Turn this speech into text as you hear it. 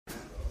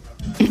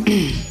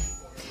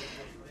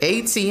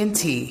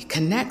AT&T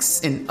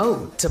connects an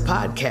ode to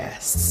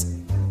podcasts.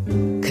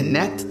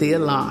 Connect the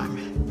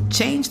alarm.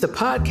 Change the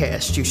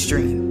podcast you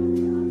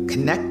stream.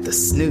 Connect the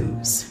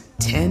snooze.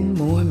 10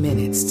 more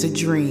minutes to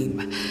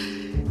dream.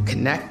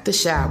 Connect the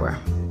shower.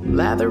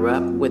 Lather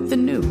up with the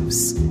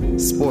news.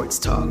 Sports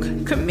talk,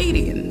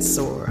 comedians,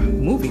 or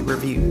movie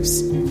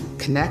reviews.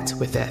 Connect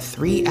with that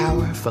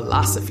 3-hour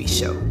philosophy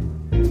show.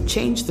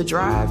 Change the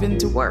drive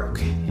into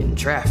work in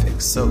traffic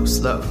so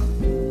slow.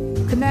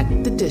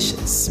 Connect the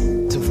dishes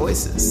to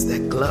voices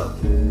that glow.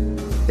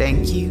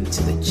 Thank you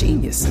to the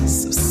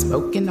geniuses of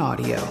spoken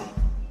audio.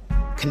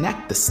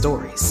 Connect the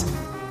stories.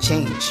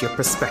 Change your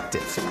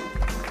perspective.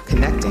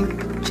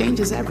 Connecting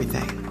changes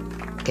everything.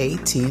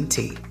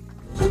 AT&T.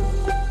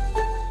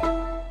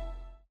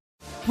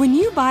 When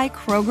you buy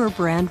Kroger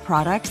brand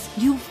products,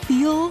 you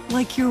feel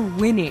like you're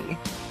winning.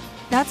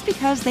 That's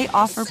because they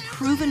offer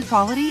proven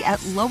quality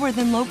at lower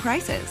than low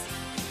prices.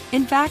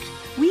 In fact,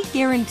 we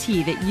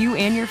guarantee that you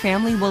and your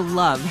family will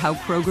love how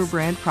Kroger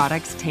brand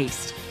products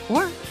taste,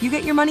 or you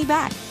get your money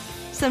back.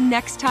 So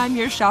next time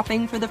you're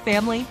shopping for the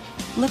family,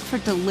 look for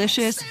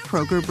delicious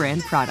Kroger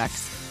brand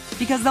products,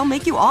 because they'll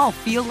make you all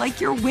feel like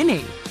you're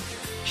winning.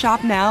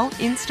 Shop now,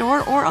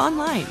 in-store, or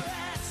online.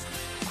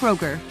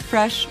 Kroger,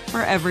 fresh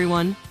for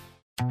everyone.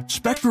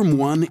 Spectrum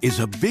One is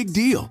a big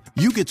deal.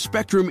 You get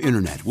Spectrum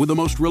Internet with the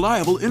most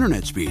reliable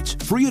internet speeds,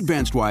 free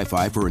advanced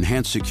Wi-Fi for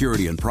enhanced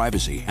security and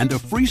privacy, and a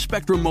free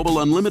Spectrum Mobile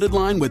Unlimited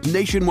line with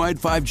nationwide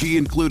 5G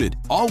included,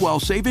 all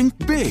while saving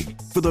big.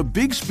 For the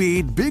big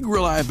speed, big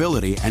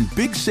reliability, and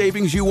big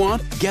savings you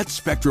want, get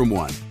Spectrum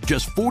One.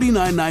 Just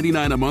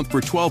 $49.99 a month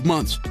for 12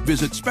 months.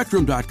 Visit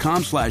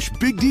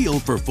spectrum.com/big deal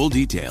for full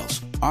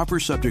details.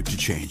 Offer subject to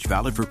change.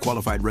 Valid for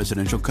qualified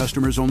residential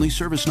customers only.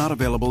 Service not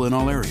available in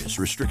all areas.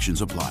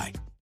 Restrictions apply.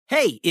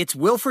 Hey, it's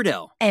Will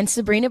Friedle. And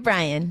Sabrina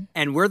Bryan.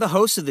 And we're the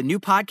hosts of the new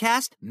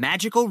podcast,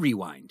 Magical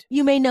Rewind.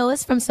 You may know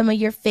us from some of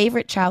your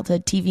favorite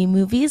childhood TV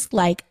movies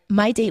like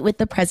My Date with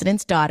the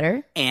President's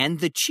Daughter. And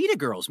the Cheetah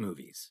Girls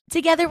movies.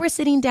 Together, we're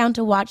sitting down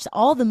to watch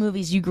all the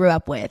movies you grew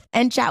up with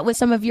and chat with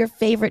some of your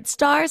favorite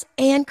stars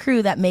and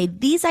crew that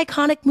made these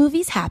iconic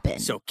movies happen.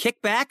 So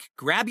kick back,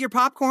 grab your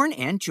popcorn,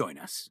 and join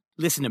us.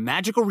 Listen to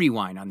Magical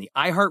Rewind on the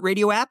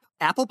iHeartRadio app,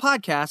 Apple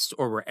Podcasts,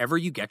 or wherever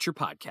you get your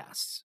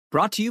podcasts.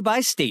 Brought to you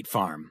by State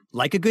Farm.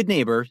 Like a good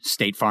neighbor,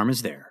 State Farm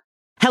is there.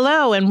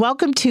 Hello, and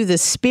welcome to the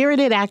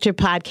Spirited Actor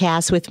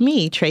Podcast with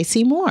me,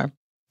 Tracy Moore.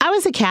 I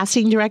was a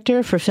casting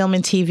director for film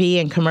and TV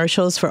and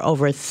commercials for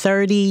over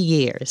 30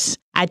 years.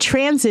 I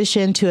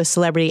transitioned to a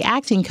celebrity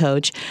acting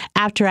coach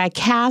after I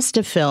cast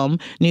a film,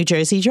 New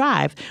Jersey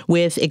Drive,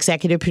 with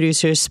executive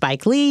producer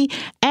Spike Lee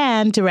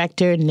and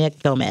director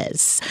Nick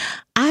Gomez.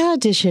 I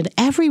auditioned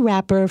every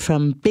rapper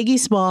from Biggie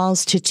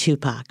Smalls to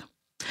Tupac.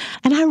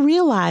 And I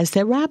realized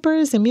that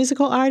rappers and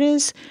musical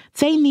artists,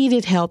 they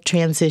needed help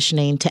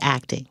transitioning to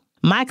acting.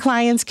 My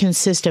clients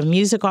consist of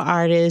musical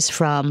artists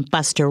from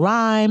Busta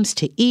Rhymes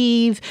to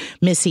Eve,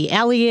 Missy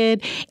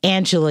Elliott,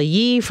 Angela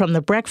Yee from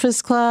The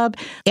Breakfast Club,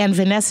 and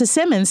Vanessa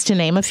Simmons, to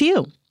name a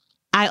few.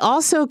 I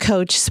also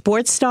coach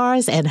sports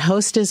stars and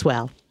host as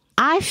well.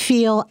 I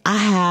feel I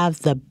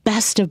have the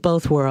best of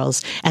both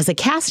worlds. As a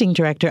casting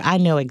director, I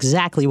know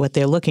exactly what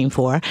they're looking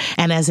for.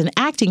 And as an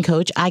acting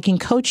coach, I can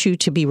coach you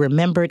to be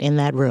remembered in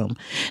that room.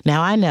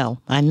 Now, I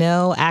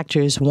know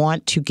actors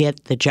want to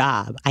get the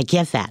job. I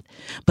get that.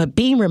 But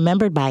being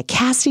remembered by a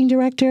casting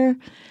director,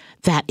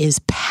 that is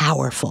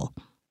powerful.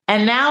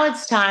 And now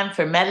it's time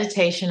for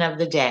meditation of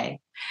the day.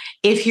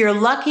 If you're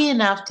lucky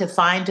enough to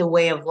find a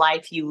way of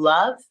life you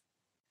love,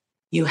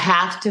 you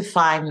have to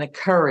find the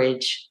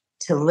courage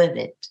to live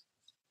it.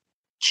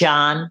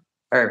 John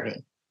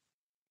Irving.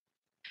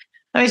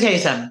 Let me tell you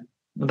something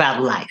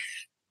about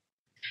life.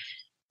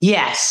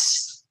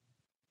 Yes,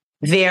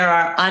 there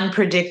are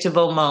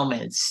unpredictable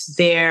moments.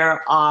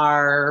 There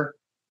are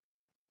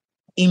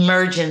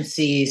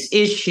emergencies,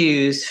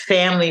 issues,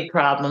 family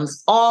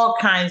problems, all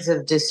kinds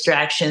of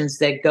distractions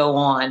that go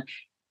on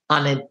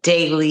a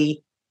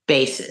daily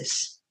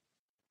basis.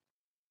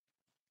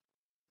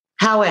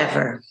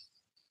 However,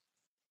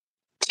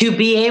 to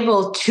be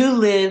able to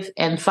live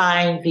and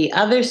find the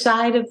other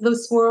side of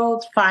this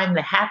world, find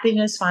the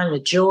happiness, find the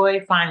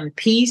joy, find the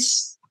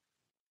peace,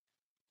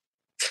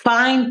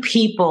 find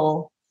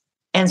people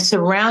and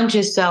surround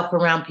yourself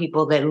around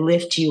people that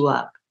lift you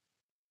up,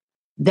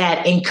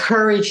 that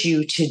encourage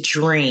you to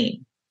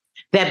dream,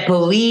 that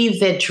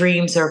believe that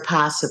dreams are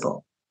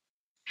possible,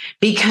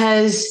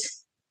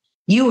 because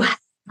you have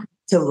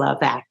to love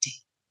acting.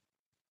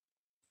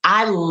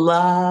 I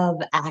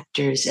love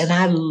actors and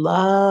I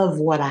love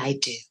what I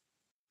do.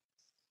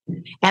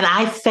 And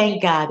I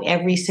thank God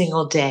every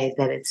single day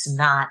that it's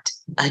not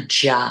a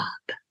job.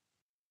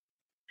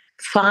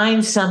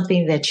 Find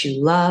something that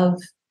you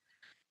love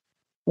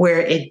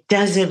where it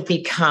doesn't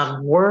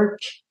become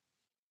work.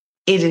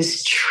 It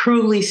is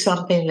truly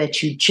something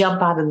that you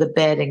jump out of the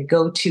bed and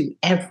go to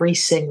every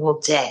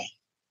single day.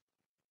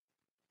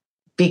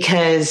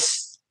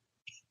 Because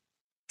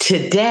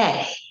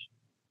today,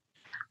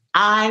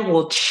 I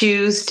will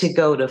choose to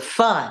go to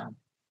fun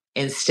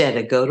instead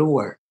of go to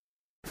work.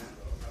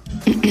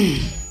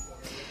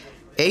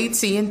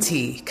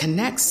 AT&T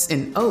connects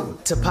an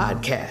ode to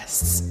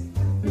podcasts.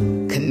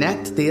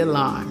 Connect the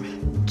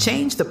alarm.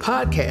 Change the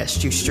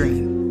podcast you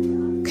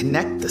stream.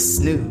 Connect the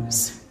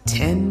snooze.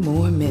 10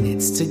 more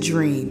minutes to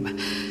dream.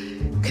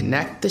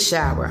 Connect the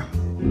shower.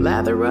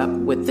 Lather up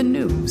with the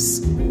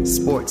news.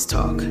 Sports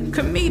talk,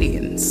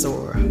 comedians,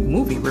 or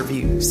movie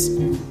reviews.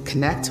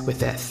 Connect with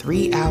that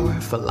 3-hour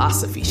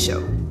philosophy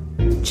show.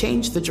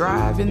 Change the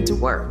drive into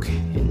work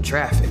in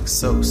traffic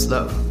so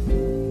slow.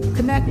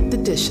 Connect the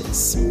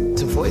dishes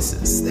to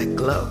voices that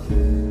glow.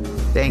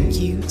 Thank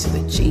you to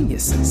the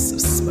geniuses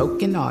of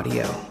spoken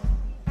audio.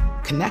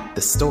 Connect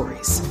the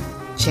stories.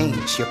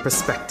 Change your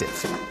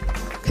perspective.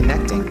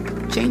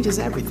 Connecting changes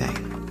everything.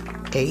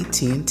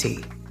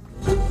 AT&T.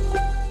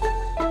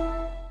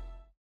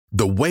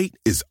 The wait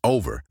is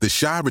over. The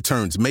Chi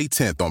returns May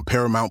 10th on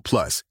Paramount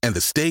Plus, and the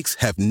stakes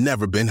have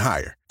never been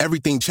higher.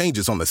 Everything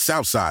changes on the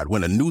South Side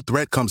when a new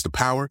threat comes to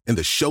power in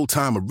the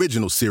Showtime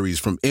original series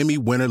from Emmy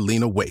winner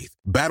Lena Waithe.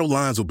 Battle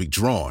lines will be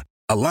drawn,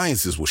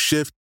 alliances will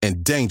shift,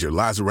 and danger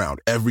lies around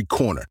every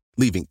corner,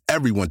 leaving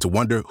everyone to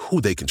wonder who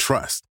they can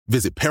trust.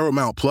 Visit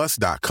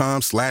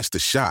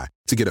ParamountPlus.com/The Chi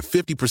to get a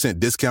 50%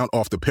 discount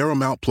off the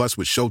Paramount Plus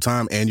with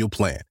Showtime annual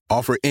plan.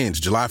 Offer ends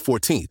July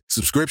 14th.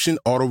 Subscription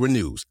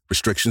auto-renews.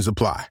 Restrictions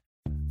apply.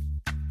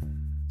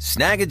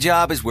 Snag a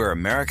Job is where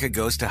America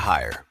goes to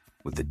hire,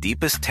 with the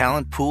deepest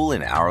talent pool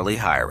in hourly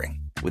hiring.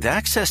 With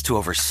access to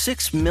over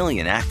 6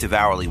 million active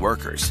hourly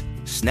workers,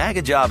 Snag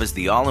a Job is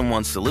the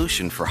all-in-one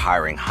solution for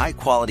hiring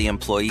high-quality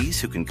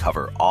employees who can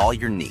cover all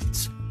your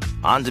needs.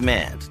 On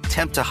demand,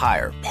 temp to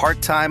hire,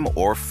 part-time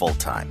or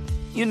full-time.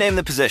 You name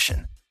the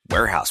position.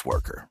 Warehouse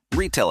worker,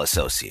 retail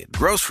associate,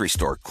 grocery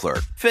store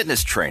clerk,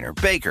 fitness trainer,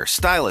 baker,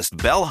 stylist,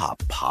 bellhop,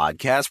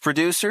 podcast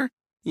producer.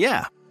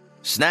 Yeah,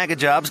 Snag a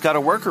Job's got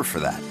a worker for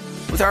that.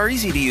 With our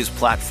easy-to-use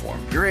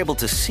platform, you're able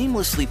to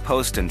seamlessly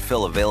post and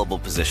fill available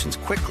positions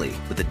quickly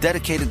with a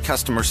dedicated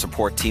customer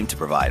support team to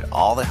provide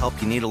all the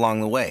help you need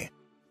along the way.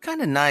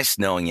 Kind of nice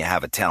knowing you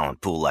have a talent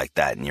pool like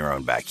that in your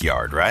own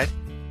backyard, right?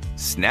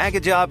 Snag a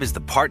Job is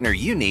the partner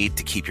you need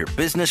to keep your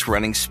business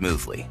running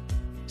smoothly.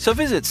 So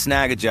visit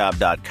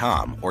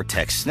snagajob.com or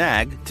text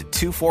snag to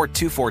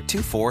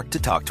 242424 to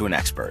talk to an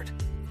expert.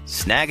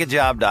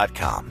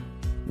 Snagajob.com,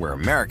 where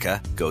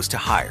America goes to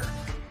hire.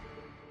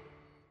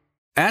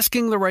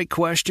 Asking the right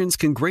questions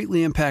can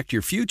greatly impact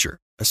your future,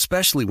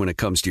 especially when it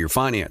comes to your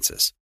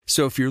finances.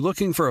 So if you're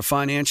looking for a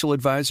financial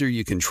advisor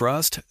you can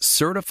trust,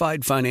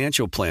 certified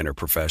financial planner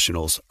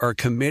professionals are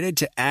committed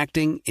to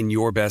acting in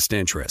your best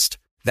interest.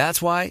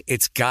 That's why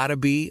it's got to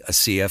be a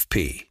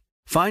CFP.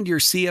 Find your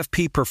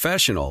CFP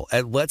professional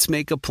at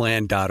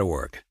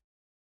letsmakeaplan.org.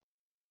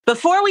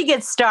 Before we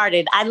get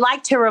started, I'd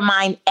like to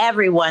remind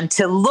everyone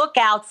to look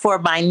out for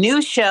my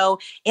new show,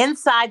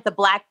 Inside the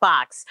Black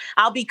Box.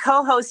 I'll be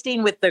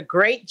co-hosting with the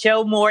great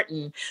Joe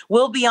Morton.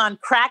 We'll be on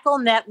Crackle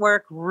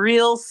Network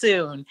real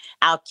soon.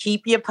 I'll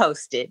keep you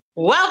posted.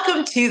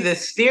 Welcome to the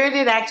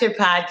Spirited Actor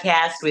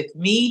Podcast with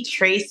me,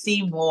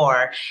 Tracy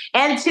Moore.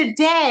 And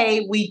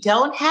today we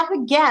don't have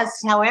a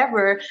guest.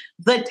 However,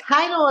 the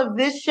title of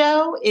this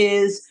show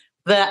is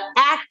The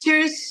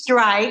Actors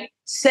Strike.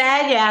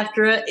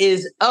 SAG-AFTRA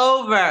is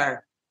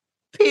over.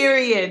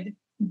 Period.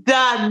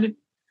 Done.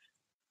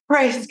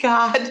 Praise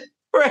God.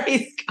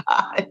 Praise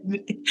God.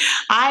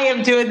 I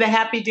am doing the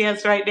happy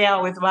dance right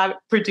now with my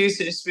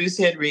producer, Spruce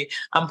Henry.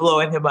 I'm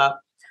blowing him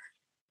up.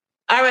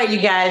 All right, you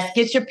guys,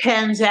 get your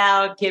pens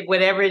out. Get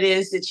whatever it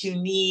is that you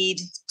need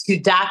to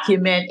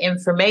document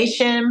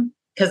information,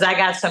 because I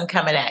got some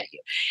coming at you.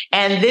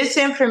 And this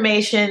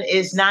information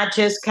is not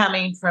just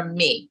coming from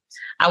me.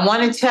 I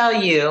want to tell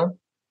you,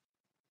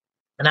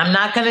 and I'm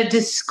not going to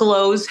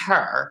disclose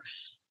her,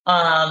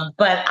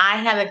 but I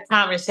had a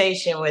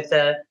conversation with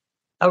a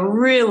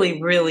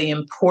really, really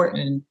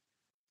important,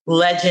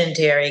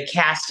 legendary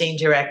casting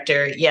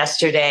director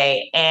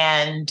yesterday.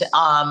 And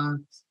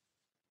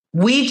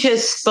we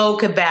just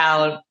spoke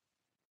about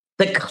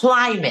the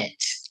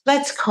climate.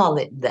 Let's call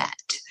it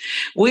that.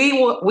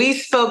 We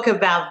spoke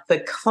about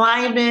the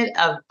climate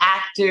of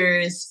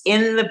actors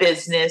in the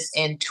business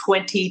in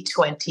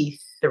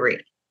 2023.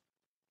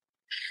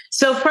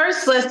 So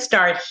first, let's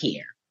start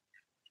here.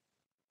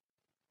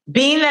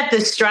 Being that the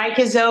strike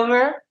is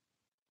over,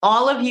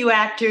 all of you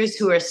actors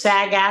who are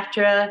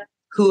SAG-AFTRA,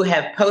 who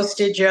have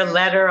posted your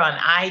letter on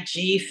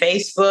IG,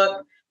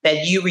 Facebook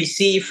that you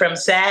received from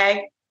SAG,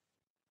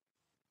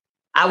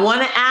 I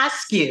want to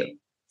ask you,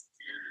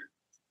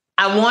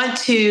 I want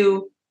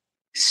to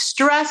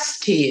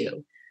stress to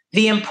you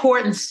the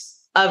importance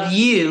of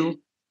you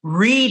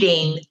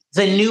reading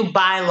the new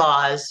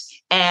bylaws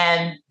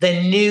and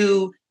the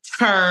new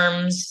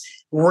terms,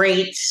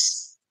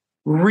 rates.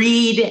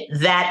 Read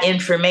that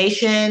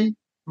information,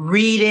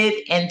 read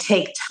it, and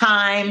take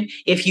time.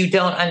 If you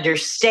don't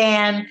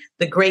understand,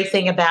 the great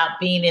thing about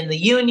being in the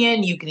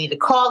union, you can either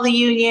call the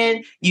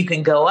union, you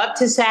can go up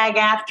to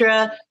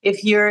SAG-AFTRA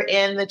if you're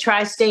in the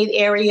tri-state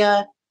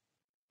area.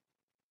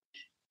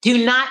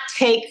 Do not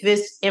take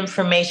this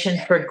information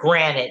for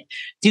granted.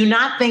 Do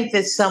not think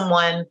that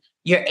someone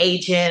your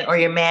agent or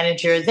your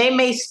manager, they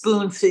may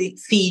spoon feed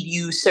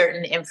you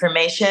certain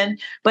information,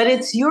 but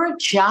it's your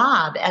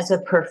job as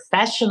a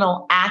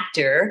professional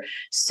actor,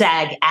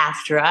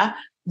 SAG-AFTRA,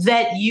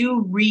 that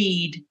you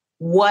read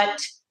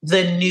what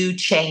the new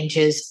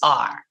changes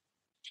are.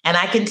 And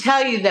I can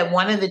tell you that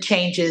one of the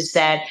changes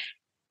that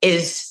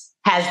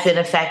has been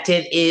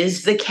affected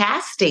is the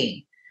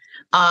casting.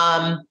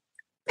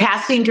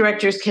 Casting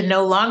directors can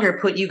no longer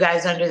put you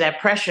guys under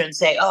that pressure and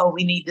say, oh,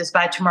 we need this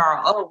by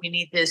tomorrow. Oh, we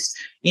need this,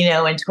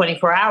 in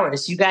 24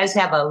 hours. You guys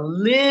have a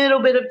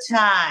little bit of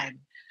time,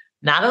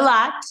 not a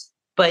lot,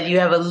 but you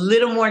have a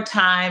little more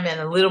time and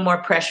a little more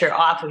pressure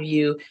off of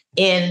you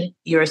in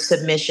your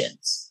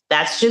submissions.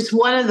 That's just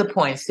one of the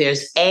points.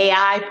 There's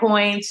AI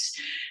points,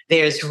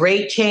 there's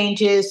rate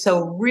changes.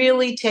 So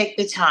really take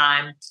the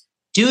time,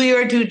 do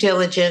your due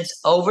diligence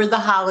over the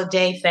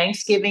holiday,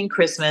 Thanksgiving,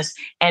 Christmas,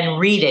 and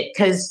read it.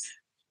 Because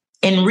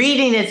in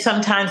reading it,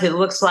 sometimes it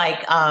looks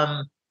like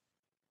a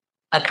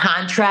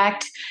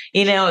contract.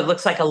 It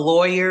looks like a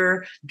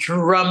lawyer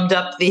drummed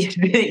up these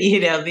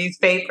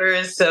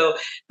papers. So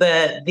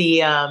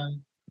the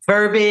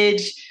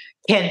verbiage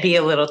can be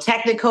a little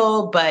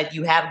technical, but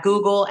you have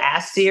Google,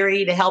 ask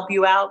Siri to help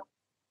you out,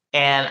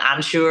 and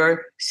I'm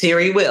sure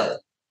Siri will.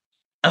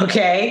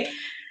 Okay,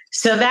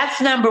 so that's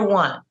number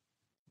one.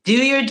 Do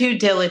your due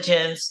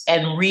diligence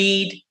and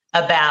read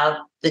about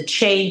the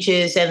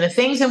changes and the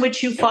things in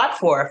which you fought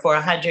for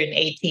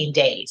 118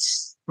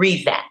 days.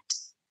 Read that.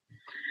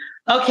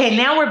 Okay,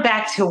 now we're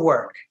back to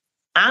work.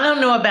 I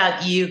don't know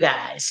about you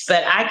guys,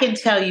 but I can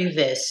tell you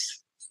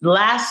this.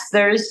 Last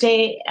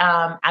Thursday,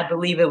 I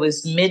believe it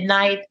was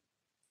midnight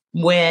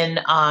when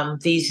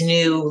these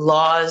new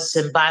laws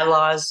and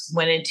bylaws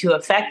went into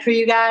effect for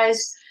you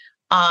guys.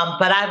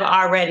 But I've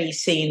already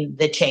seen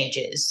the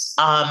changes.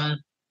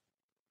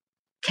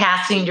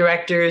 Casting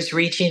directors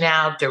reaching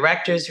out,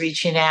 directors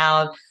reaching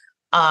out.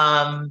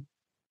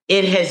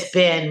 It has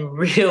been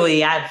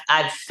really,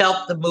 I've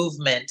felt the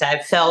movement.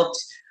 I've felt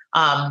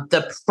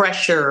the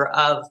pressure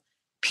of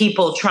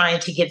people trying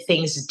to get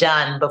things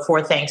done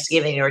before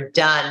Thanksgiving or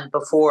done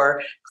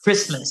before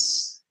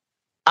Christmas.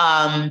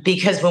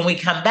 Because when we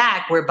come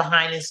back, we're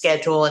behind in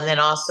schedule. And then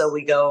also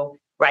we go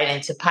right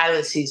into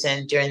pilot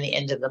season during the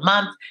end of the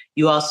month.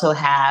 You also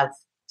have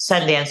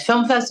Sundance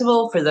Film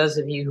Festival, for those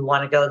of you who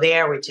want to go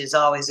there, which is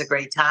always a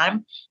great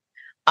time,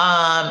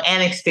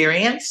 and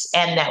experience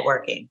and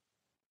networking.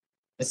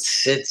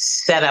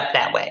 It's set up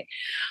that way.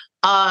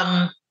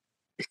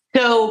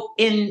 So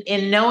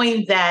in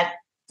knowing that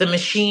the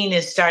machine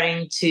is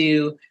starting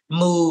to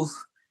move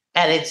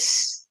at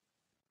its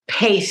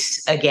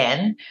pace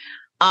again,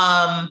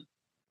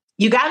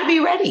 you got to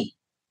be ready.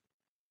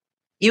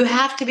 You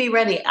have to be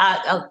ready.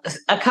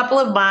 A couple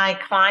of my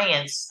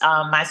clients,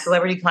 my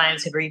celebrity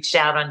clients, have reached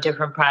out on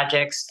different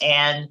projects,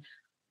 and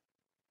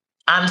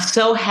I'm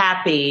so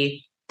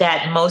happy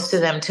that most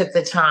of them took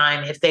the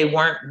time, if they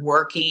weren't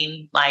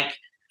working like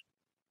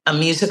a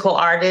musical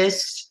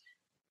artist,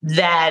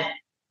 that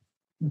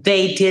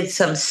they did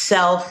some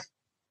self-care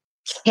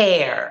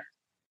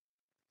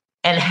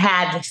and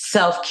had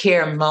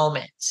self-care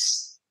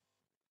moments.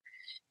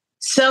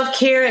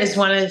 Self-care is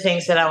one of the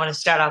things that I want to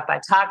start off by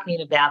talking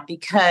about,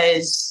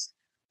 because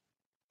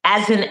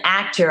as an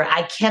actor,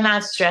 I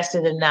cannot stress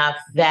it enough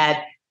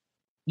that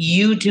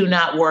you do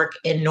not work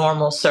in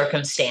normal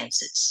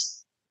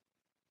circumstances.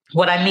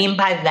 What I mean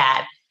by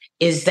that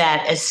is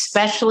that,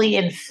 especially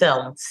in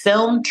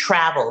film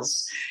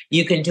travels.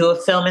 You can do a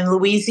film in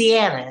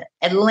Louisiana,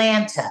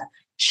 Atlanta,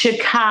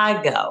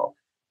 Chicago,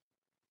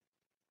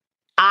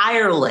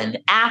 Ireland,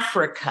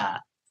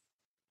 Africa,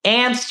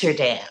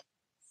 Amsterdam.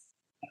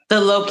 The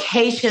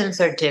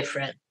locations are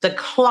different. The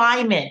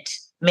climate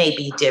may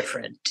be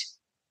different.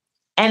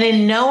 And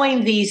in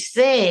knowing these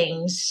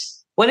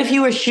things, what if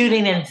you were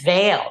shooting in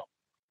Vail?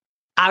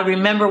 I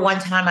remember one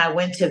time I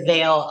went to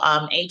Vail,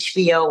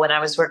 HBO, when I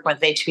was working with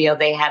HBO,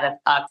 they had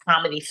a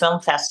comedy film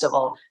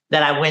festival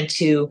that I went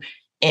to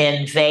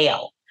in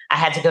Vail. I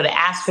had to go to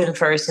Aspen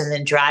first and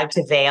then drive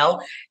to Vail.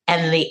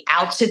 And the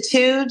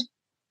altitude,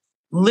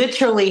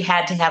 literally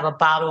had to have a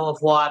bottle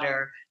of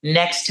water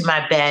next to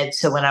my bed.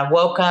 So when I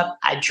woke up,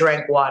 I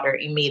drank water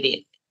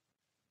immediately.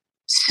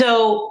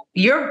 So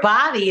your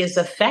body is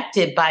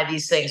affected by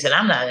these things, and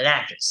I'm not an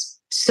actress.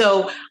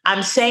 So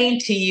I'm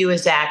saying to you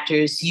as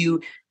actors,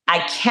 I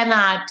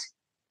cannot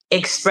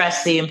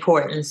express the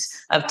importance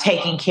of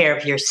taking care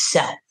of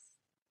yourself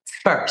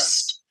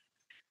first.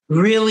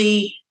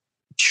 Really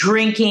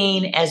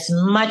drinking as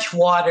much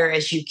water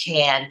as you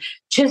can.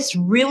 Just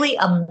really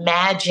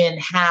imagine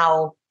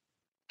how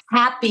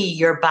happy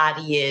your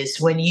body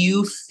is when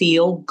you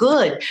feel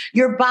good.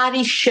 Your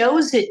body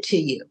shows it to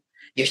you.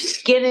 Your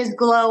skin is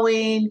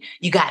glowing.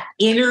 You got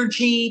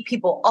energy.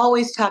 People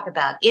always talk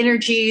about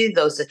energy.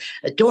 Those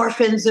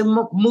endorphins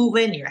are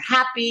moving. You're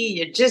happy.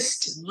 You're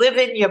just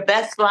living your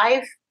best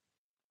life.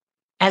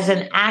 As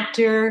an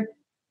actor,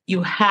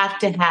 you have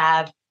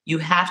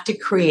to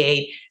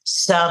create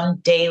some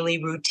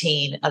daily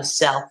routine of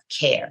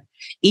self-care.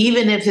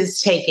 Even if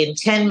it's taken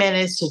 10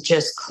 minutes to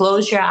just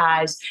close your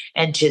eyes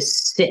and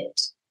just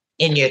sit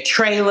in your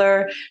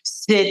trailer,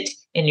 sit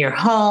in your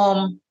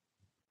home,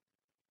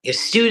 your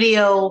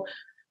studio,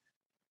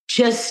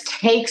 just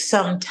take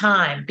some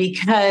time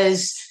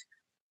because,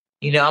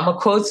 I'm going to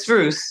quote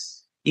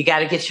Spruce, you got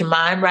to get your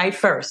mind right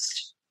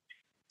first.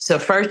 So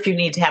first you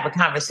need to have a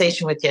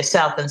conversation with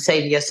yourself and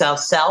say to yourself,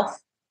 self,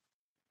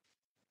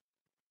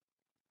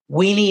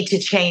 we need to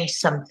change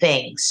some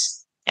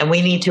things and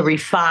we need to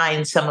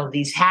refine some of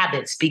these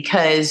habits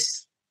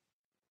because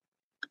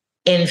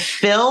in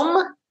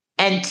film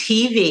and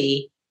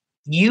TV,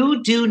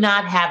 you do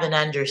not have an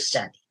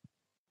understudy.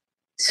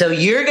 So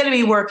you're going to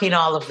be working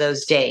all of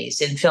those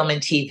days in film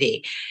and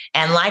TV.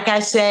 And like I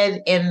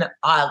said in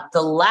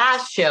the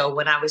last show,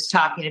 when I was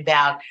talking to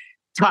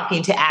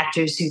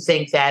actors who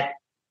think that,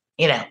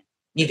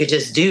 you could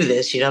just do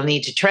this, you don't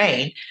need to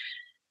train,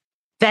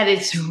 that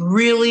it's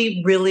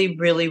really, really,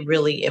 really,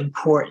 really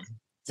important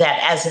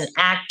that as an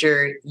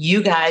actor,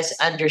 you guys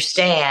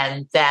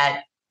understand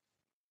that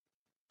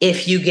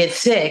if you get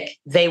sick,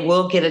 they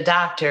will get a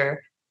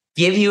doctor,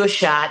 give you a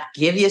shot,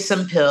 give you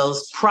some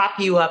pills, prop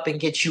you up, and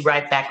get you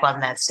right back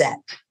on that set.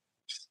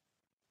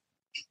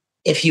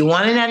 If you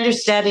want an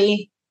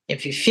understudy,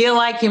 if you feel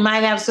like you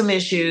might have some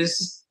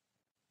issues,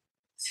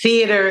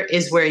 theater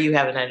is where you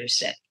have an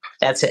understudy.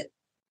 That's it.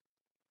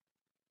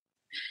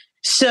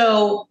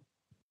 So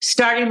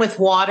starting with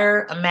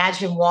water,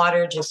 imagine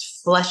water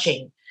just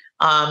flushing.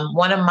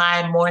 One of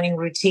my morning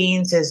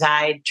routines is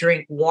I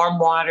drink warm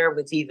water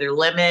with either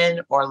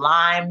lemon or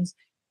limes,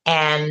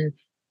 and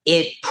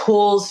it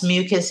pulls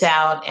mucus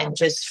out and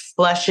just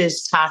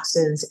flushes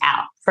toxins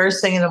out.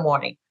 First thing in the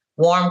morning,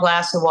 warm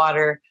glass of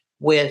water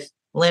with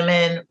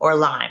lemon or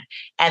lime.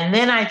 And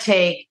then I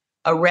take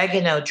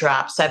oregano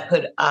drops. I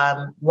put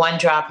one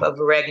drop of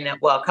oregano,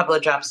 a couple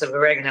of drops of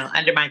oregano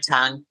under my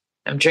tongue.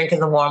 I'm drinking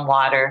the warm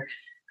water.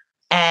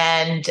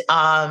 And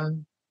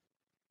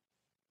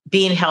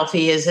being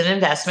healthy is an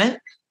investment.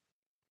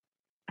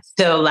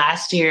 So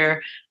last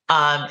year,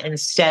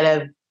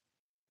 instead of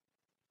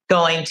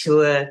going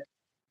to a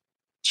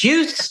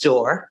juice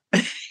store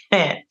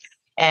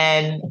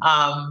and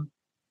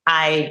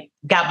I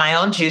got my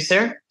own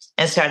juicer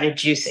and started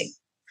juicing.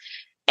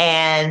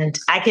 And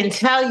I can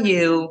tell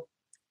you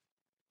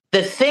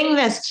the thing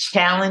that's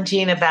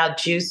challenging about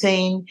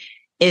juicing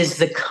is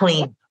the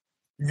clean.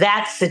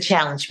 That's the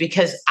challenge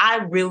because I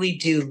really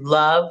do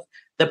love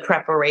the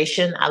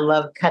preparation. I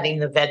love cutting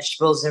the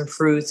vegetables and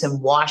fruits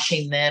and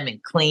washing them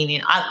and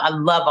cleaning. I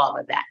love all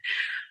of that.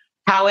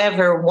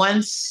 However,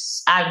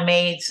 once I've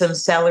made some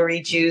celery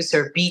juice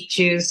or beet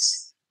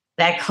juice,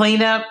 that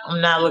cleanup,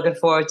 I'm not looking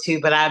forward to,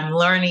 but I'm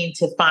learning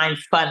to find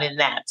fun in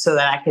that so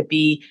that I could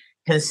be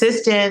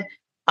consistent,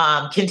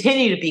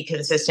 continue to be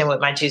consistent with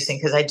my juicing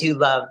because I do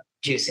love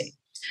juicing.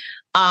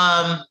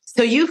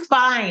 So you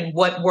find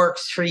what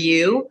works for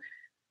you,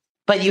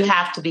 but you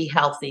have to be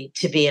healthy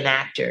to be an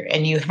actor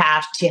and you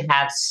have to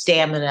have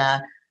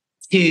stamina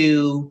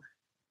to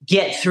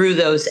get through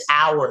those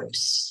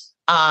hours.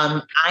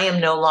 I am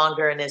no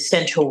longer an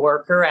essential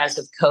worker as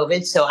of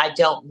COVID, so I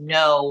don't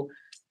know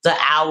the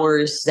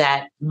hours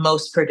that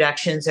most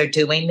productions are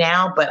doing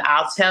now, but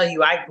I'll tell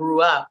you, I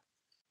grew up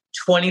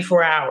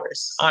 24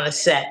 hours on a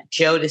set.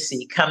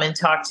 Jodeci, Come and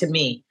Talk to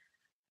Me.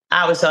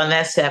 I was on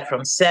that set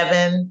from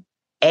 7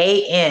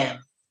 a.m.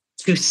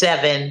 to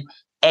 7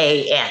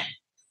 a.m.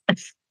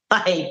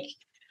 It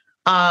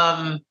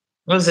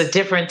was a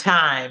different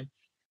time.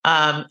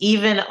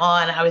 Even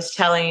I was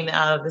telling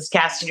this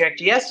casting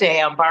director yesterday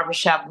on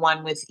Barbershop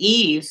One with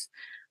Eve,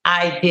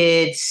 I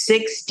did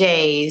 6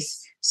 days,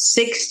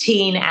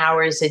 16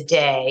 hours a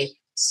day,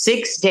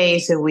 6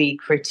 days a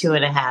week for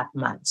 2.5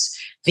 months.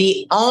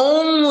 The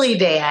only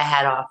day I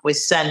had off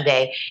was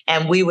Sunday,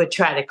 and we would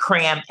try to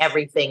cram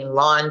everything,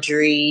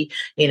 laundry.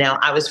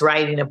 I was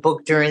writing a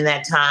book during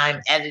that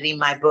time, editing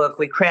my book.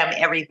 We cram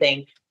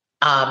everything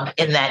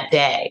in that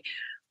day.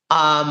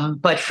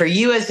 But for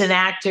you as an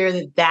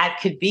actor, that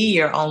could be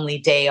your only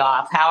day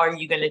off. How are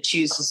you going to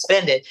choose to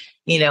spend it?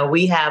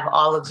 We have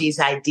all of these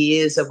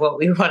ideas of what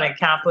we want to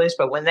accomplish,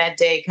 but when that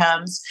day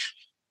comes,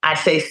 I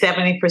say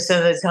 70%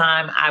 of the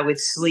time I would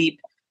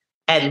sleep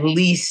at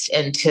least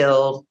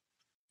until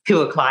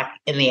 2:00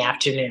 in the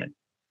afternoon.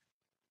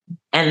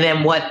 And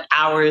then what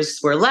hours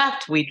were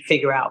left, we'd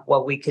figure out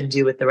what we can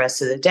do with the rest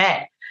of the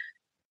day.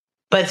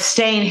 But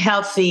staying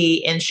healthy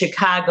in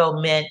Chicago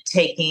meant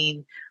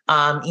taking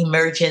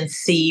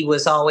Emergency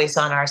was always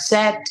on our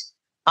set.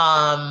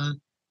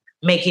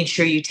 Making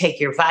sure you take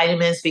your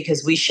vitamins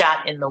because we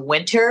shot in the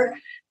winter,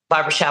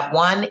 Barbershop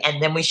 1,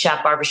 and then we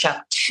shot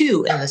Barbershop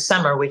 2 in the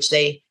summer, which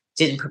they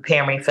didn't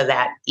prepare me for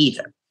that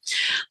either.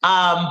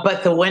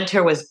 But the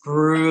winter was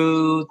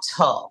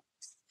brutal.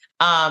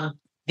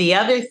 The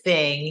other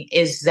thing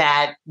is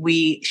that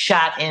we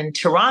shot in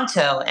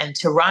Toronto, and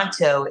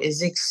Toronto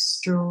is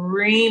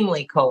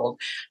extremely cold.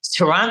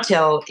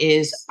 Toronto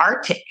is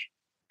Arctic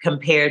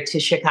compared to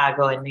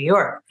Chicago and New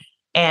York.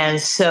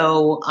 And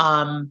so,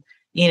 on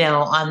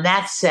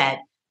that set,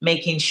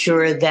 making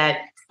sure that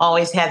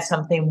always had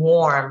something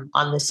warm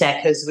on the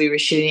set because we were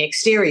shooting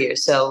exterior.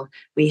 So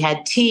we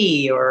had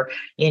tea, or,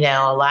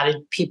 a lot of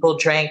people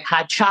drank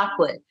hot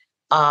chocolate.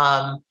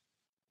 I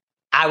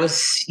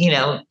was,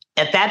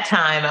 at that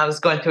time I was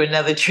going through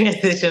another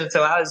transition.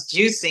 So I was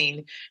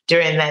juicing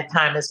during that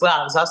time as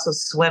well. I was also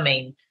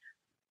swimming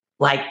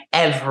like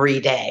every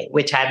day,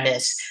 which I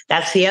miss.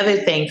 That's the other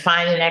thing.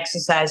 Find an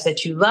exercise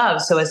that you love.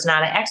 So it's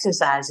not an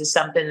exercise. It's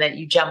something that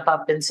you jump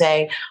up and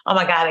say, oh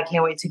my God, I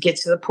can't wait to get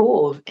to the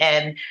pool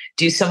and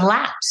do some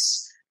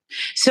laps.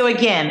 So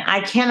again,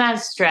 I cannot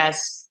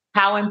stress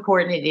how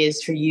important it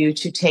is for you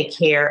to take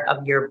care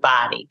of your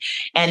body.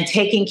 And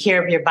taking care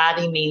of your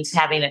body means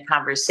having a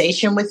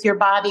conversation with your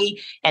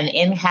body. And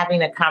in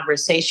having a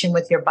conversation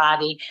with your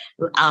body,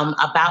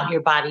 about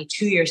your body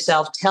to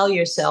yourself, tell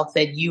yourself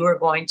that you are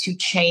going to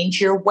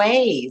change your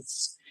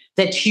ways,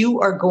 that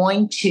you are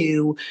going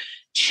to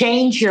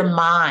change your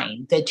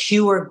mind, that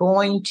you are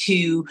going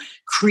to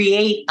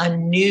create a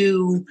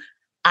new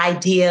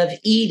idea of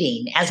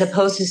eating, as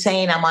opposed to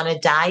saying I'm on a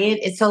diet.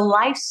 It's a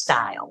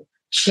lifestyle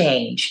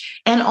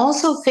change. And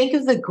also think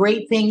of the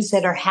great things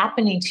that are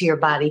happening to your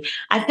body.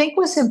 I think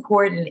what's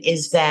important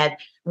is that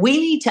we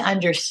need to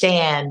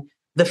understand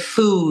the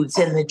foods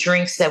and the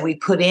drinks that we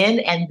put in,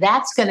 and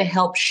that's going to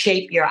help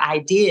shape your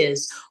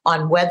ideas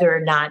on whether or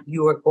not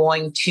you are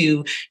going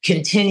to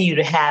continue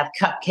to have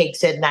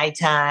cupcakes at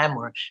nighttime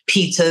or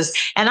pizzas.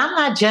 And I'm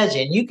not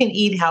judging. You can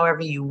eat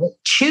however you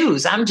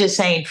choose. I'm just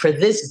saying, for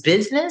this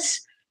business,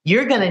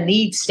 you're going to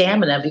need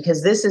stamina,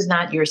 because this is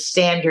not your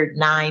standard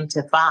 9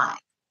 to 5.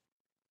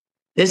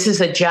 This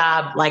is a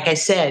job, like I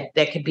said,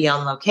 that could be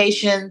on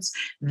locations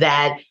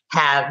that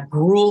have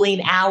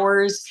grueling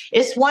hours.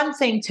 It's one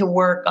thing to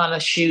work on a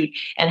shoot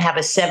and have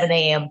a 7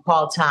 a.m.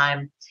 call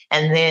time,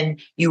 and then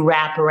you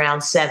wrap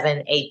around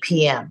 7, 8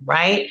 p.m.,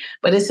 right?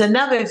 But it's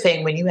another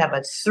thing when you have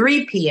a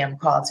 3 p.m.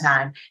 call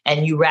time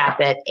and you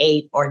wrap at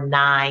 8 or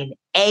 9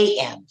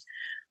 a.m.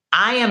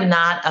 I am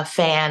not a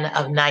fan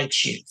of night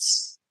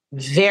shoots.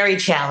 Very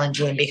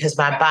challenging because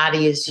my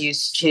body is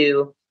used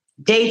to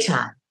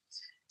daytime.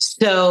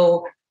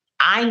 So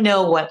I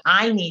know what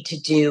I need to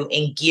do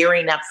in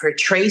gearing up for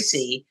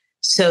Tracy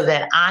so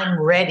that I'm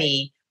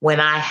ready when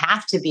I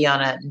have to be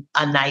on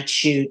a night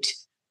shoot.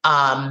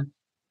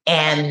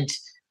 And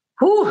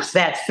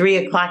that 3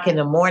 o'clock in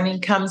the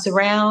morning comes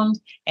around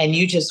and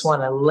you just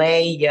want to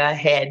lay your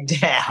head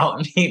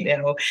down.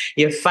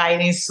 You're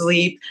fighting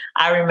sleep.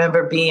 I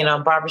remember being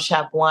on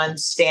Barbershop One,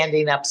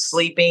 standing up,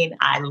 sleeping.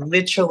 I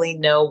literally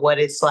know what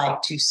it's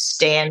like to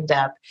stand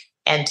up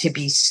and to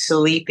be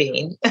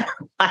sleeping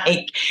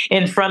like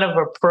in front of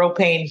a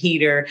propane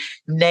heater,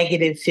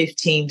 negative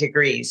 15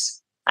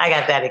 degrees. I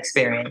got that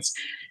experience.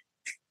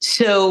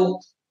 So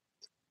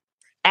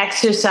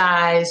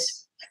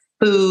exercise,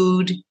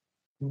 food,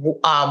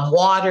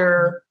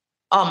 water.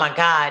 Oh my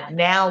God.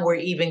 Now we're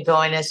even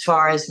going as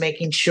far as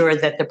making sure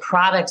that the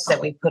products that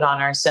we put on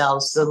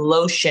ourselves, the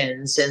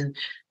lotions and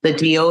the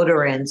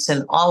deodorants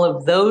and all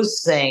of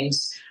those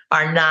things,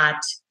 are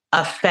not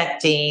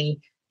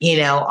affecting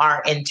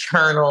our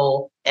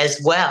internal as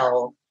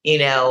well. They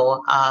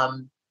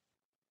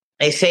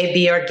say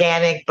be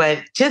organic,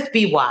 but just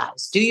be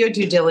wise. Do your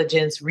due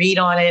diligence, read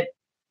on it.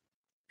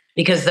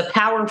 Because the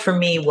power for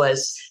me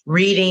was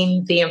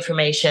reading the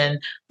information,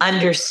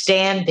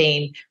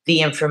 understanding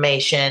the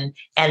information,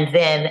 and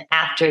then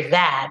after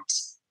that,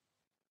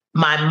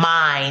 my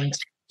mind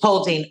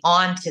holding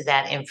on to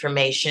that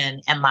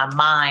information, and my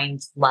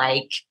mind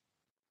like,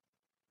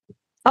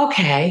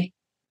 okay,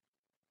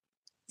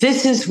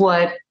 this is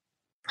what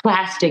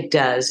plastic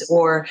does,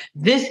 or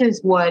this is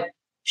what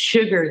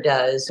sugar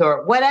does,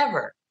 or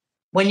whatever.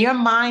 When your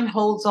mind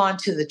holds on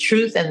to the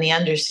truth and the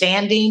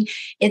understanding,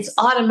 it's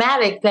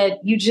automatic that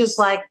you just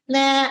like,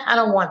 nah, I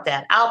don't want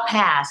that. I'll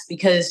pass,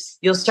 because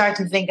you'll start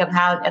to think of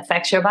how it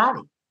affects your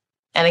body.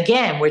 And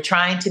again, we're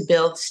trying to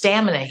build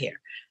stamina here.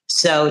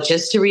 So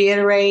just to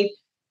reiterate,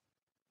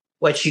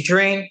 what you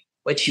drink,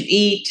 what you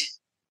eat,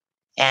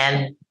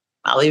 and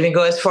I'll even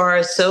go as far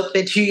as soap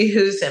that you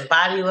use and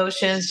body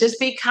lotions. Just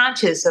be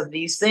conscious of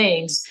these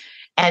things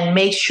and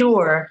make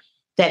sure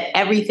that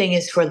everything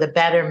is for the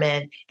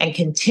betterment and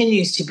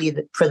continues to be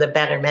for the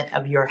betterment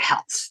of your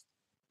health,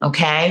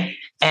 okay?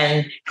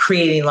 And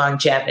creating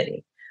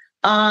longevity.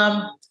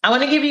 I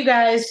want to give you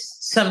guys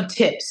some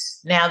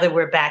tips now that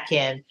we're back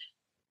in.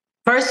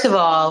 First of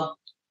all,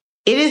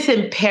 it is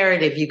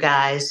imperative, you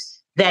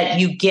guys, that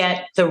you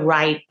get the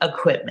right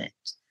equipment.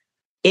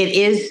 It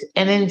is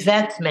an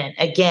investment.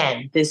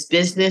 Again, this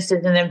business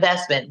is an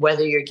investment,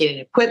 whether you're getting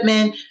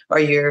equipment or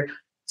you're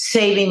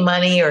saving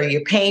money or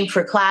you're paying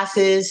for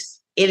classes.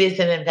 It is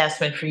an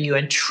investment for you.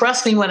 And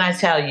trust me when I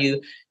tell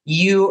you,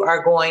 you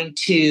are going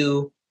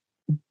to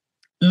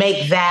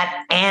make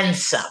that and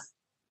some.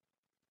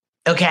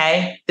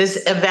 Okay? This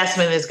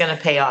investment is going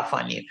to pay off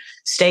on you.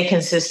 Stay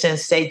consistent,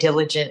 stay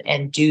diligent,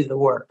 and do the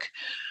work.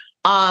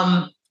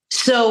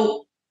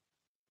 So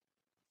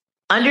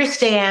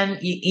understand,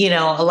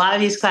 a lot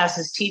of these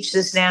classes teach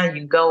this now.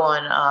 You go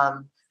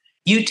on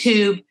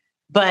YouTube,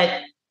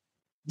 but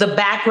the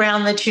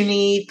background that you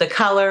need, the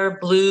color,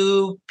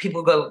 blue,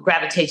 people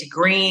gravitate to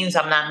greens.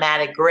 I'm not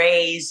mad at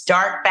grays.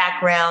 Dark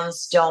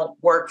backgrounds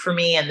don't work for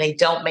me and they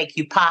don't make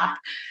you pop.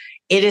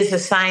 It is a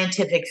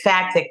scientific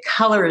fact that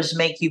colors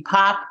make you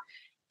pop.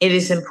 It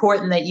is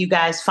important that you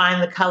guys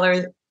find the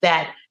color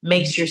that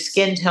makes your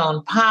skin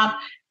tone pop.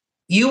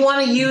 You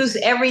want to use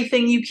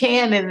everything you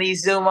can in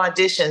these Zoom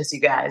auditions,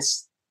 you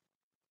guys.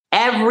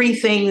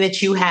 Everything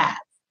that you have.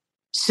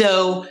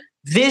 So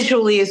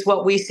visually is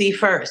what we see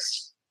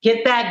first.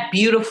 Get that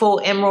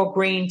beautiful emerald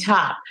green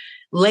top.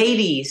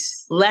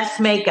 Ladies, less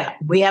makeup.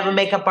 We have a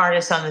makeup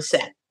artist on the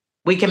set.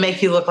 We can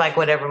make you look like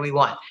whatever we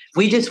want.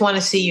 We just want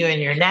to see you in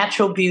your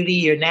natural beauty,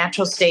 your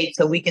natural state,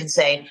 so we can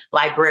say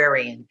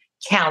librarian,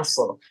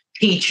 counselor,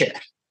 teacher.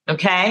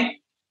 Okay?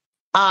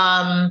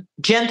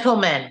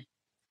 Gentlemen,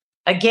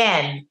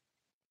 again,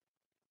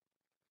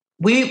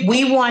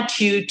 we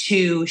want you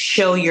to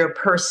show your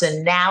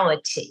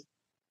personality.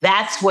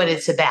 That's what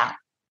it's about.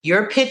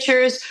 Your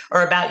pictures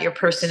are about your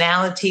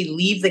personality.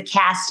 Leave the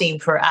casting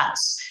for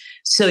us.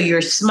 So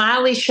your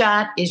smiley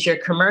shot is your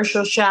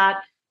commercial shot.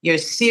 Your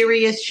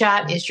serious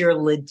shot is your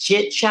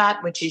legit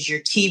shot, which is your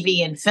TV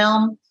and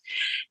film.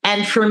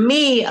 And for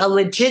me, a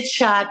legit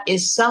shot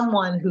is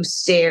someone who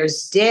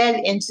stares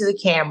dead into the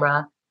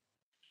camera.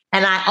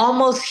 And I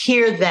almost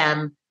hear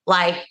them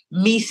like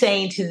me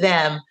saying to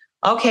them,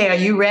 okay,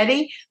 are you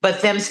ready?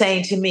 But them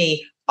saying to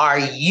me, are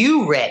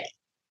you ready?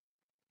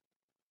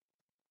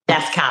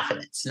 That's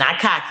confidence, not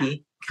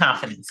cocky,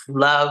 confidence,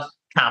 love,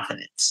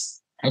 confidence.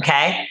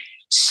 Okay.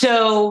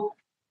 So,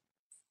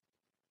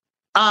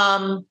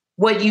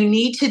 what you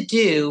need to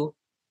do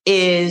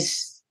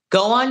is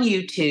go on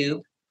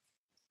YouTube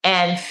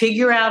and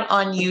figure out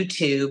on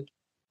YouTube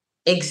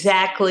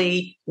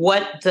exactly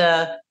what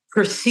the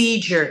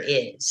procedure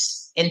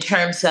is in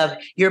terms of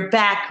your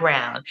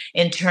background,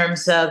 in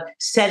terms of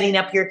setting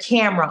up your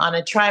camera on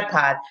a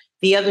tripod.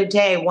 The other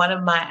day, one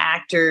of my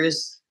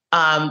actors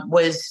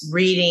was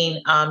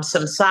reading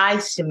some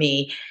sides to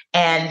me,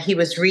 and he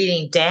was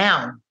reading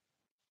down,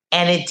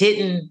 and it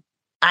didn't,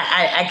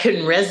 I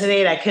couldn't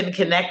resonate. I couldn't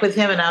connect with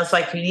him. And I was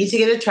like, you need to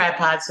get a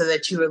tripod so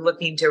that you are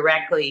looking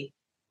directly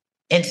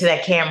into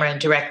that camera and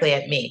directly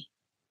at me.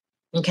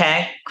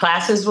 Okay.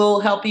 Classes will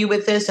help you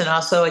with this. And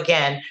also,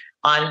 again,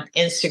 on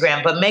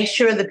Instagram, but make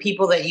sure the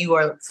people that you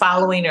are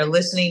following or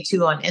listening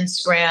to on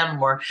Instagram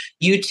or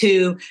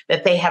YouTube,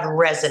 that they have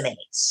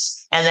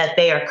resumes and that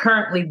they are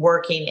currently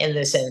working in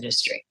this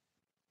industry.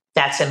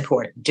 That's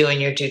important, doing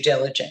your due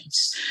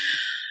diligence.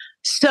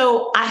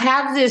 So I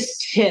have this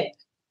tip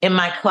in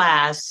my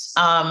class.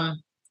 I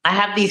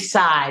have these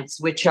sides,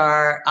 which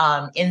are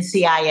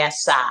NCIS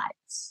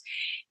sides.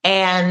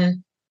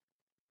 And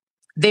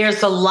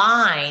there's a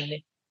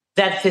line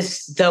that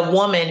the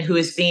woman who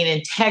is being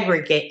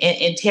interrogated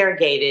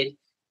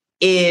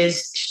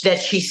is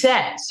that she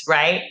says,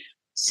 right?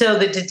 So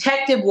the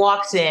detective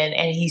walks in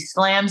and he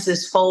slams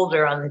this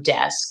folder on the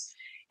desk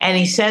and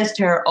he says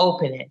to her,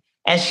 open it.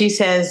 And she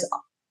says,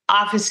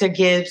 Officer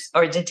Gibbs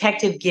or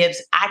Detective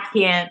Gibbs, I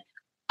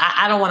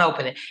don't want to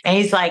open it. And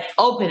he's like,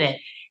 open it.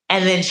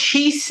 And then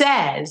she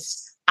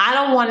says, I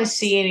don't want to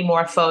see any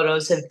more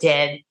photos of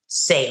dead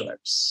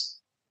sailors.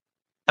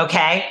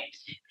 Okay.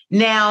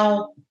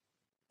 Now,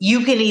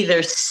 you can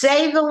either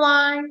say the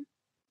line,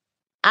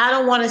 I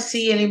don't want to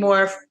see any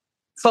more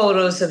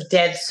photos of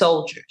dead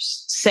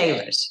soldiers,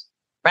 sailors,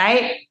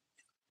 right?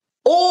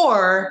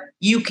 Or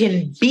you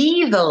can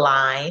be the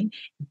line,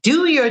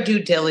 do your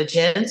due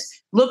diligence,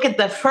 look at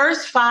the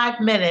first 5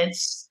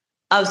 minutes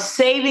of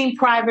Saving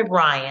Private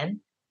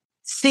Ryan,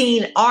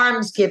 seeing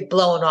arms get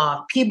blown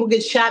off, people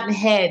get shot in the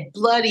head,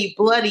 bloody,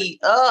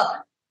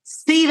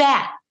 see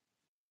that.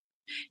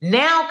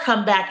 Now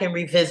come back and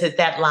revisit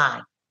that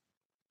line.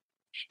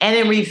 And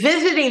in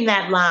revisiting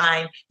that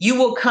line, you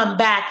will come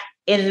back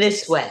in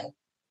this way.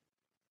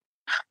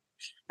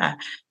 I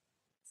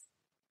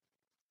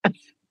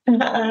don't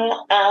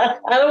want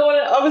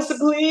to, officer,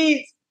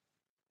 please.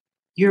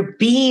 You're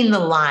being the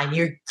line.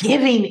 You're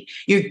giving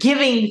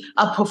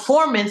a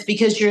performance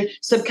because your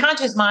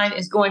subconscious mind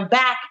is going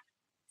back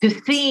to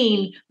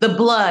seeing the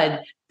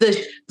blood,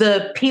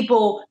 the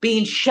people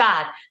being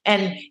shot,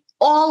 and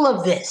all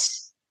of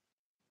this.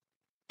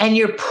 And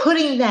you're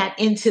putting that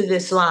into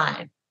this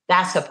line.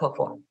 That's a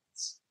performance.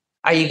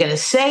 Are you going to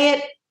say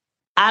it?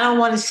 I don't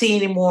want to see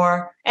any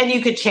more. And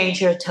you could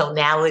change your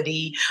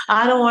tonality.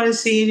 I don't want to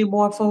see any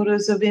more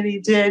photos of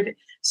any dead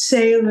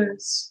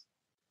sailors.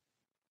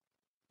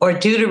 Or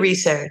do the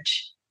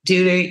research, do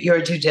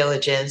your due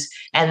diligence,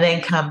 and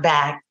then come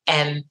back.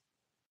 And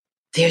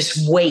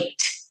there's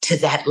weight to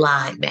that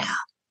line now.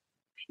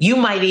 You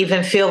might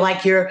even feel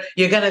like you're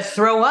going to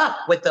throw up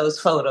with those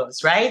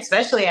photos, right?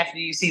 Especially after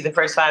you see the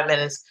first 5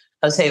 minutes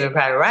of Saving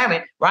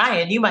Private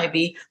Ryan, you might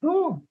be,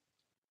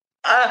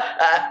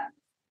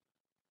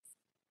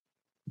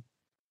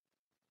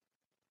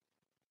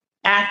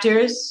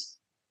 Actors,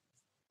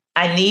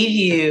 I need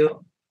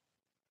you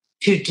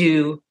to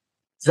do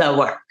the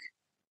work.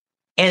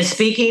 And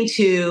speaking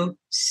to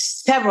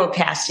several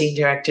casting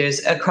directors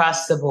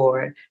across the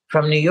board,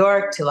 from New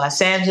York to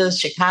Los Angeles,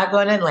 Chicago,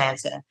 and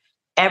Atlanta,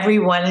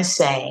 everyone is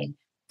saying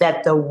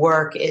that the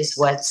work is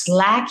what's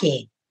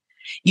lacking.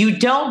 You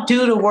don't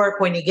do the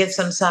work when you get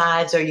some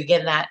sides or you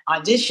get that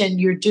audition.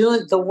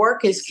 The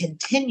work is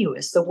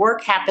continuous. The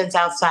work happens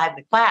outside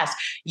the class.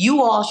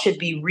 You all should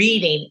be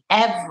reading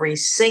every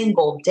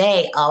single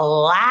day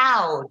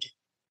aloud,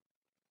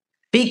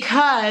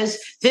 because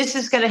this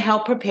is going to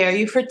help prepare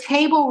you for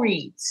table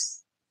reads.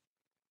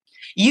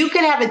 You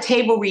could have a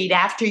table read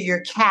after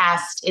you're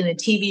cast in a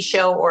TV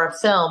show or a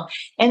film,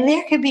 and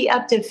there could be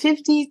up to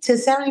 50 to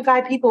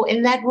 75 people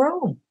in that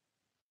room.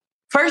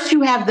 First,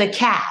 you have the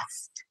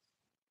cast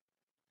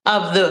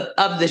of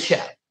the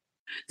show.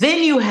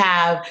 Then you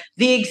have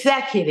the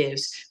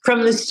executives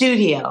from the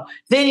studio.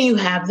 Then you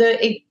have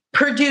the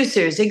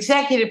producers,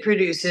 executive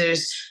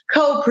producers,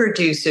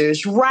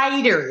 co-producers,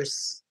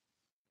 writers.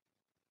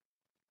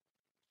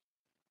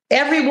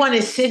 Everyone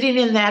is sitting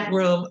in that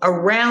room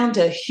around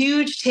a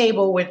huge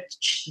table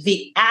which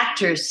the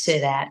actors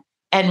sit at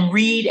and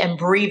read and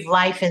breathe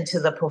life into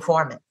the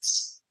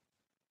performance.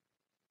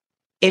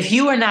 If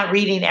you are not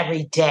reading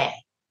every day,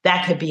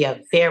 that could be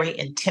a very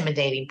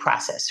intimidating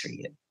process for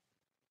you.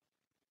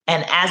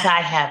 And as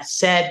I have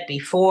said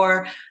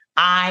before,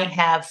 I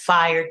have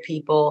fired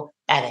people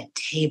at a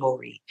table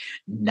read.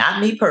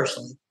 Not me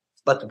personally,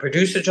 but the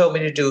producer told me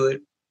to do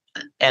it,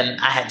 and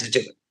I had to do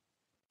it.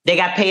 They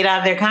got paid out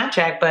of their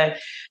contract, but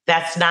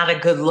that's not a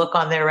good look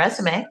on their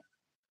resume.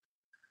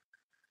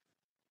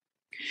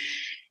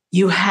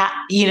 You guys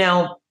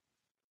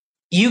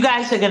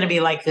are going to be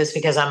like this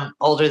because I'm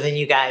older than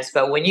you guys,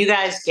 but when you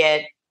guys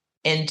get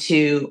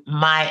into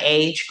my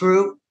age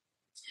group,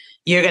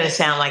 you're going to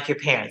sound like your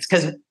parents,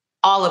 because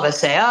all of us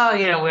say, oh,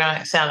 we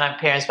don't sound like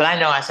parents, but I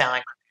know I sound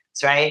like my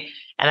parents, right?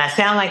 And I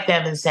sound like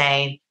them in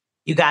saying,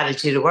 you got to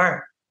do the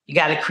work. You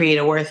got to create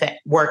a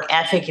work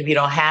ethic if you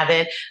don't have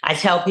it. I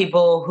tell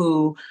people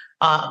who,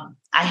 I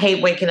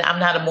hate I'm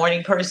not a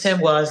morning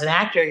person. Well, as an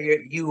actor,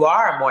 you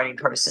are a morning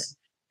person,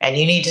 and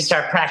you need to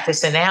start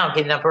practicing now,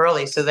 getting up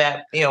early so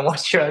that,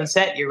 once you're on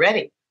set, you're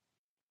ready.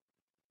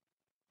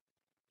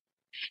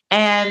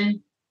 And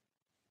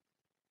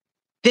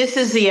this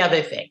is the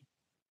other thing,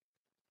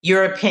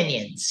 your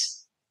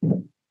opinions.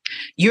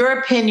 Your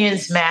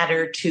opinions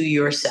matter to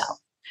yourself.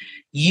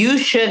 You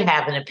should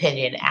have an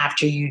opinion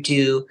after you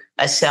do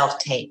a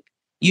self-tape.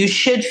 You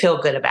should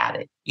feel good about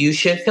it. You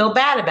should feel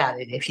bad about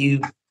it if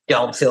you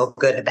don't feel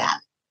good about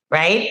it,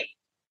 right?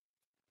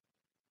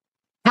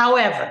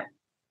 However,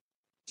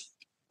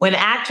 when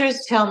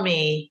actors tell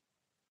me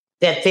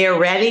that they're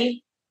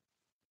ready,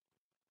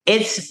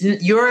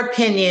 your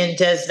opinion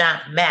does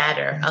not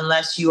matter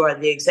unless you are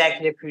the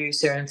executive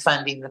producer and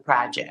funding the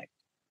project.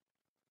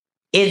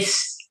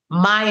 It's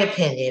my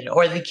opinion,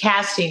 or the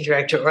casting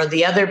director, or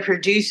the other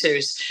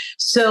producers.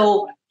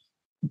 So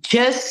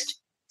just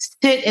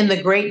sit in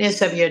the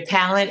greatness of your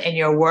talent and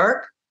your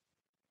work.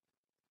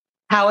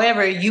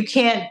 However, you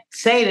can't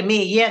say to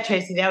me, yeah,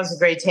 Tracy, that was a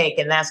great take,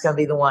 and that's going to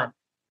be the one.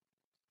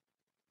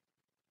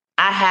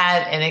 I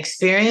had an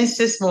experience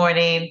this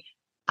morning.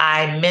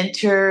 I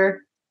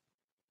mentor.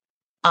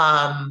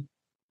 I've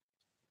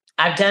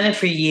done it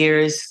for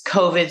years.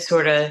 COVID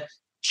sort of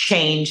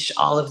changed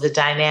all of the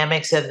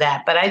dynamics of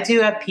that. But I do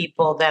have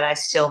people that I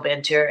still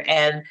mentor.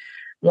 And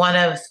one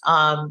of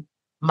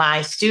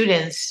my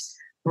students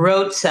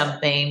wrote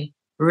something,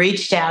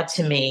 reached out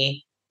to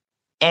me,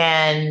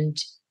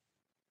 and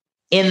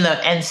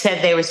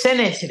said they were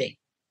sending it to me.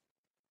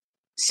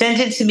 Sent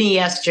it to me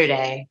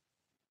yesterday.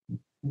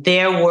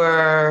 There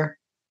were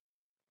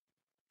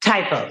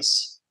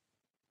typos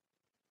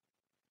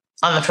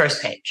on the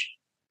first page.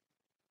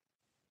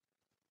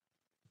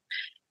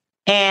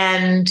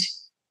 And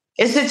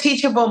it's a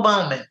teachable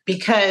moment,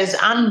 because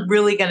I'm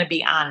really going to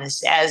be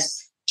honest,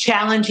 as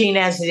challenging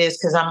as it is,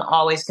 because I'm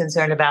always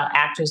concerned about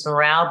actors'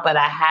 morale, but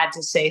I had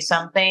to say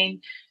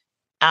something.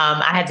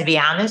 I had to be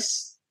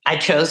honest. I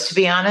chose to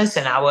be honest,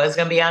 and I was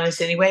going to be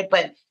honest anyway.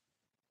 But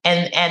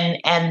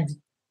and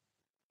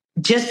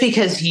just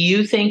because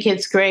you think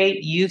it's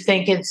great, you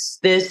think it's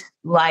this,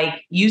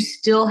 you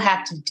still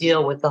have to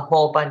deal with a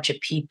whole bunch of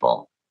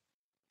people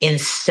in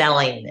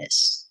selling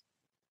this.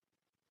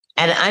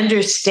 And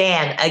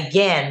understand,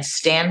 again,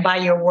 stand by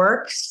your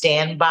work,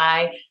 stand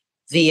by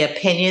the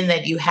opinion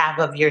that you have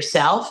of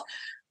yourself.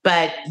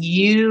 But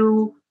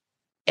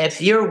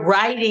if you're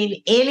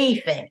writing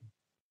anything,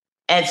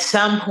 at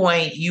some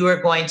point, you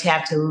are going to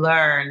have to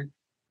learn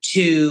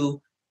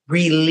to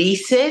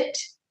release it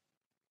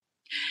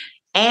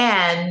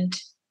and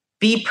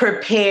be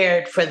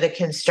prepared for the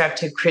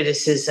constructive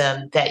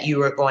criticism that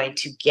you are going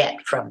to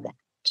get from that.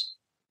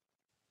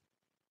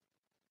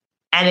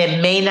 And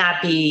it may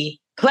not be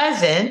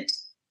pleasant,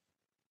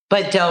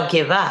 but don't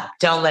give up.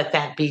 Don't let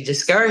that be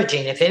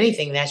discouraging. If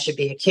anything, that should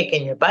be a kick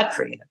in your butt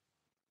for you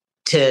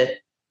to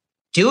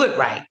do it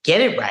right, get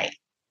it right.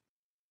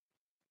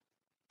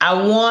 I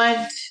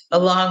want,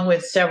 along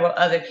with several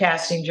other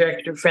casting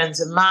director friends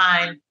of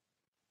mine,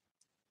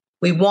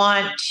 we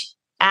want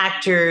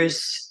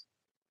actors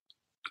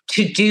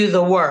to do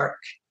the work,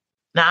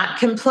 not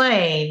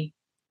complain,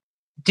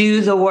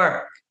 Do the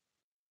work.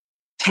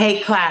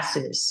 Take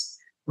classes.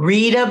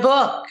 Read a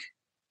book.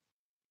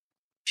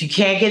 If you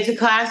can't get to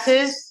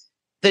classes,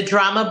 the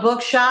Drama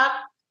Bookshop,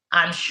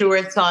 I'm sure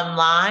it's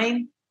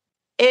online.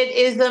 It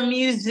is a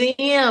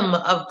museum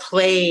of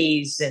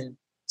plays and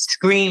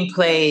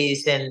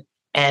screenplays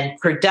and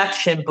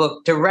production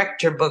book,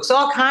 director books,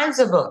 all kinds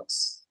of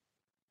books.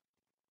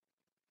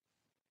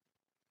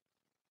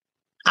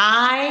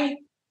 I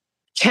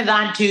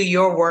cannot do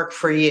your work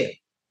for you.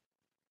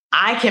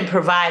 I can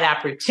provide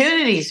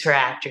opportunities for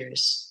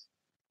actors.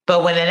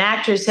 But when an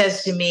actor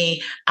says to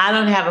me, I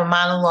don't have a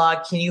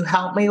monologue, can you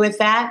help me with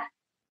that?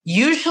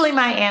 Usually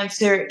my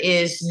answer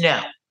is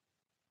no,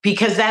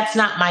 because that's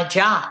not my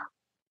job.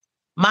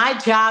 My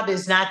job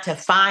is not to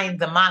find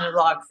the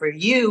monologue for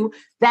you.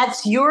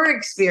 That's your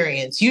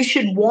experience. You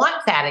should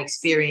want that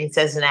experience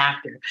as an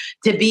actor,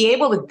 to be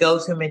able to go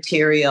through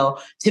material,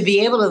 to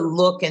be able to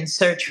look and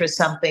search for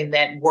something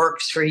that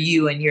works for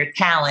you and your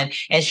talent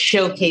and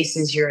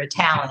showcases your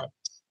talent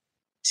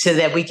so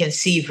that we can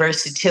see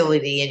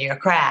versatility in your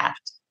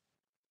craft.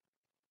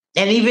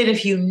 And even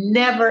if you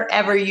never,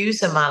 ever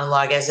use a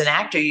monologue as an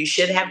actor, you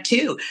should have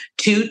two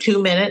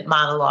 2-minute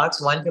monologues,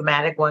 one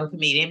dramatic, one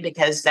comedian,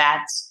 because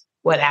that's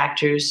what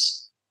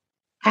actors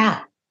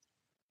have.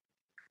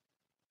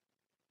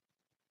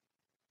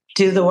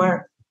 Do the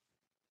work.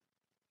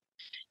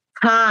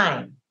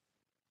 Time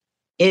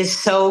is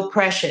so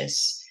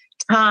precious.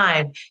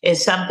 Time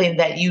is something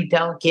that you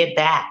don't get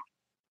back.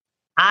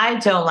 I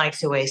don't like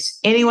to waste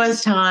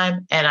anyone's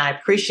time, and I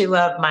appreciate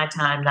my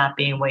time not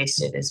being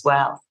wasted as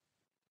well.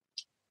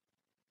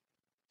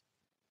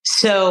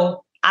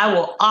 So I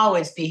will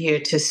always be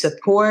here to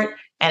support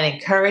and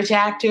encourage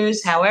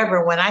actors.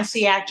 However, when I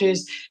see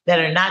actors that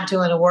are not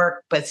doing the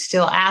work but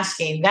still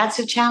asking, that's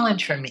a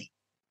challenge for me.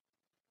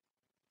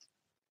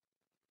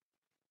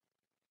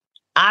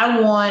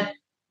 I want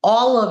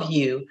all of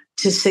you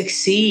to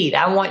succeed.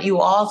 I want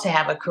you all to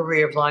have a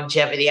career of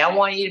longevity. I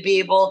want you to be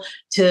able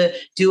to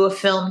do a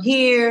film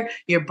here.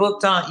 You're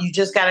booked on, you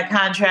just got a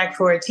contract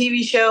for a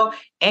TV show,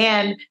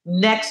 and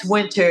next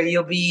winter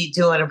you'll be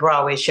doing a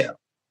Broadway show.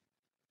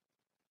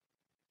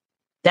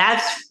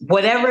 That's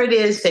whatever it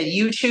is that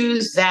you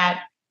choose,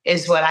 that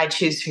is what I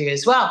choose for you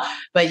as well.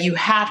 But you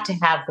have to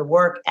have the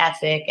work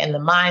ethic and the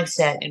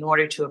mindset in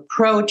order to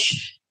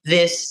approach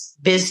this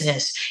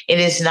business. It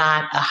is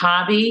not a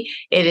hobby.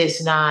 It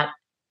is not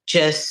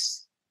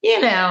just,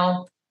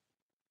 we'll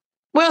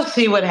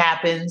see what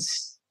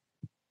happens.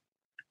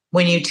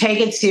 When you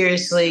take it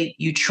seriously,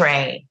 you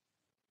train.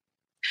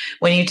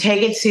 When you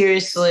take it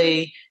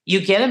seriously, you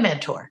get a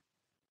mentor.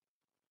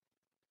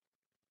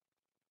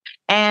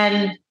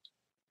 And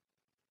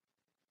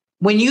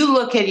when you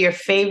look at your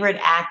favorite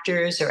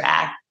actors or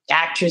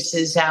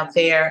actresses out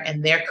there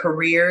and their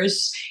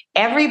careers,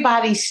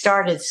 everybody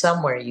started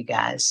somewhere, you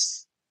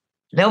guys.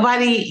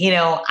 Nobody,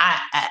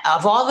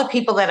 of all the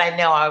people that I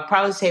know, I would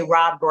probably say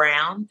Rob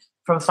Brown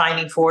from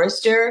Finding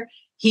Forrester.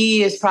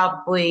 He is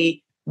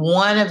probably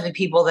one of the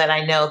people that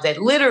I know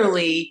that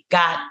literally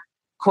got,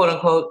 quote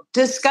unquote,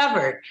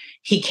 discovered.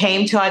 He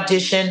came to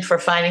audition for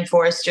Finding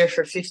Forrester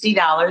for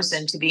 $50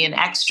 and to be an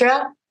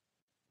extra.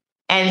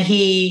 And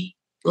he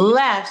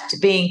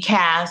left being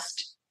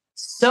cast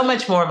so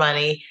much more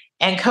money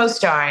and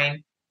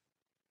co-starring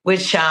with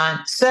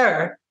Sean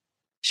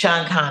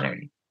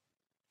Connery.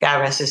 God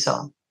rest his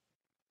soul.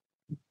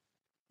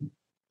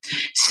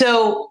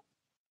 So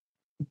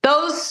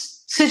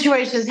those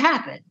situations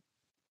happen,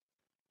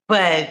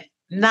 but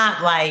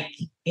not like,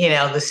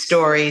 the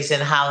stories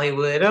in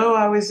Hollywood. Oh,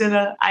 I was in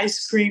an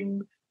ice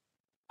cream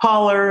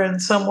parlor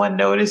and someone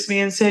noticed me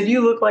and said,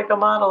 you look like a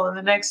model. And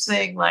the next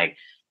thing,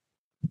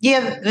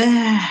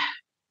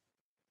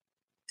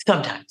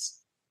 sometimes.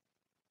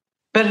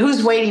 But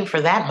who's waiting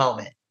for that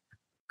moment?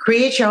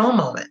 Create your own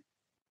moment.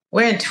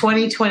 We're in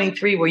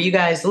 2023 where you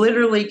guys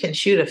literally can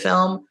shoot a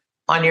film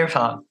on your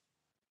phone.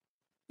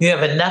 You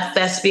have enough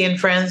thespian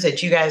friends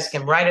that you guys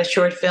can write a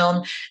short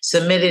film,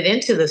 submit it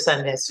into the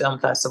Sundance Film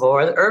Festival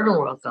or the Urban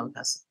World Film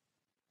Festival.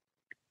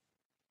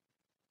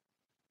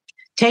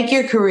 Take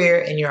your career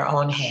in your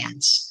own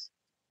hands.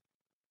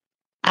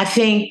 I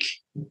think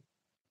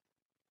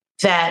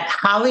that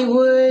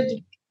Hollywood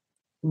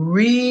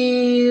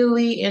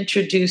really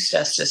introduced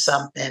us to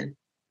something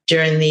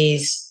during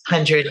these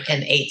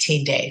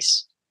 118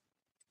 days.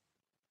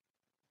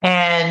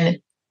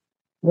 And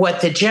what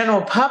the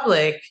general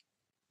public,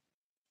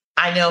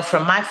 I know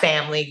from my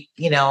family,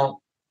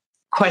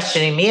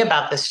 questioning me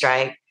about the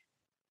strike,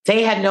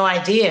 they had no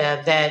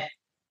idea that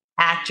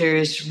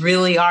actors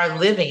really are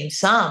living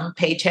some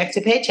paycheck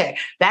to paycheck.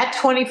 That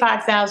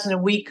 $25,000 a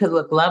week could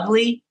look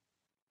lovely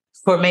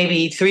for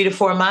maybe 3 to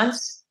 4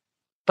 months,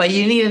 but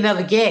you need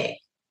another gig.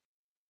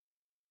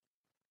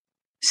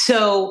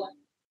 So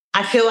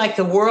I feel like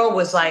the world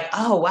was like,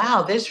 oh,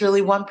 wow, there's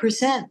really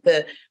 1%.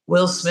 The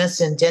Will Smiths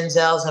and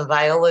Denzels and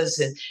Violas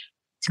and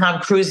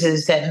Tom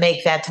Cruises that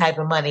make that type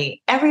of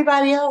money.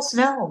 Everybody else,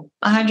 no,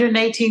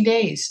 118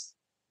 days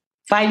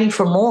fighting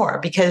for more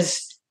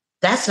because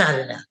that's not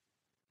enough.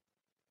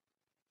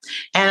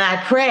 And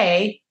I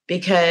pray,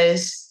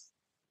 because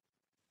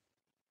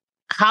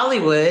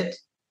Hollywood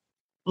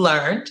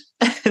learned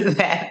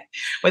that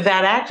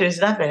without actors,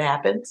 nothing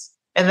happens.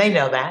 And they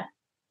know that.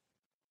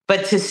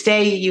 But to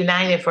stay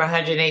united for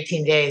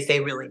 118 days,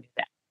 they really knew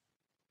that.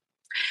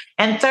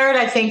 And third,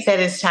 I think that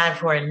it's time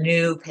for a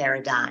new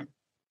paradigm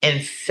in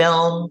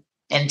film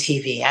and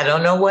TV. I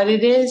don't know what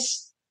it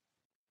is.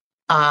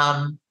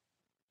 But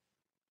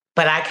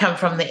I come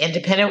from the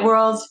independent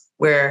world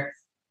where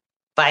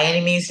by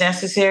any means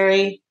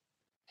necessary,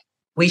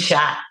 we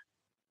shot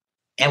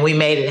and we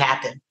made it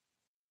happen.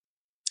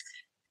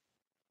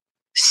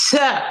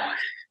 So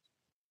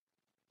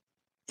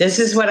this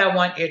is what I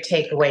want your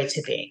takeaway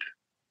to be.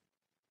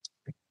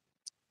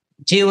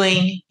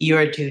 Doing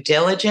your due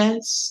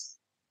diligence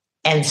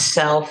and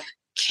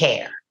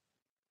self-care.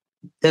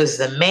 Those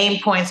are the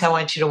main points I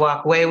want you to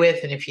walk away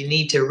with. And if you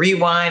need to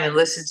rewind and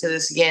listen to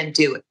this again,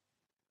 do it.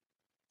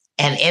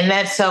 And in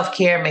that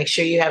self-care, make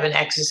sure you have an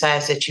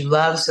exercise that you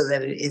love so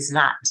that it is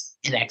not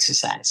an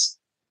exercise.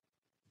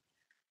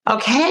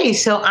 Okay,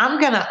 so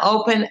I'm going to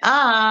open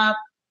up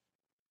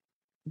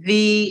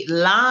the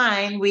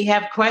line. We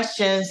have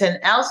questions, and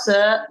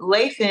Elsa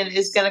Lathan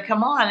is going to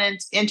come on and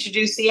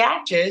introduce the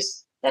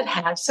actors that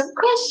have some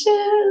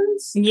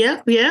questions.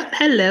 Yep.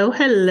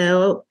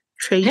 Hello,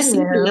 Tracy.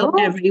 Hello,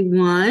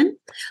 everyone.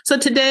 So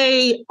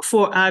today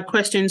for our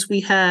questions,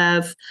 you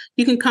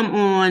can come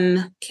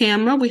on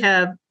camera. We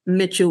have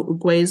Mitchell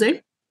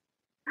Ugueze.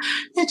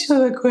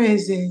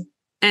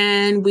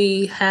 And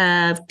we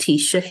have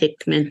Tisha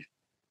Hickman.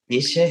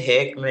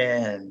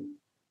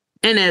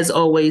 And as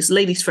always,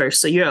 ladies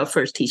first. So you're up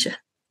first, Tisha.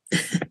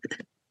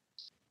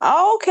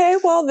 Okay,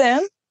 well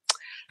then.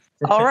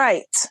 All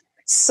right.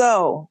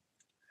 So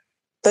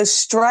the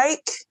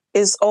strike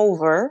is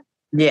over.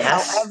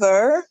 Yes.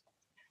 However,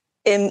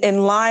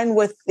 in line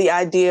with the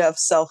idea of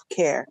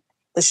self-care,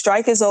 the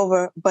strike is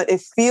over, but it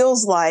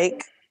feels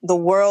like the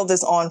world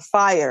is on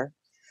fire.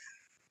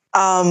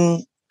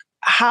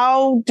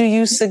 How do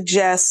you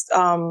suggest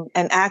an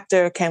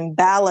actor can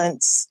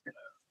balance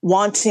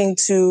wanting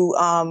to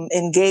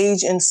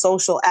engage in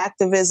social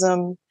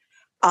activism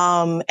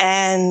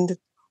and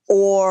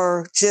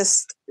or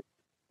just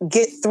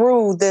get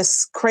through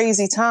this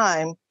crazy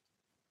time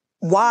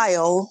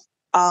while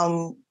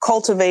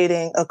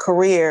cultivating a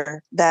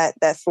career that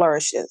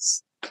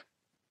flourishes?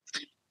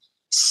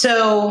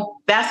 So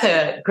that's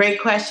a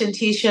great question,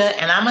 Tisha.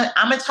 And I'm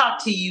gonna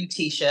talk to you,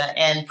 Tisha,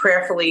 and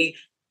prayerfully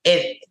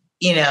it,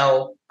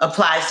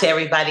 applies to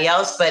everybody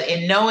else. But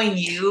in knowing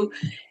you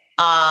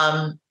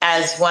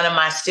as one of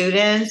my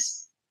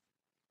students,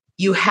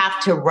 you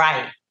have to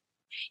write.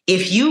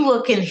 If you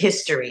look in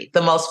history,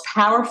 the most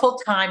powerful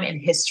time in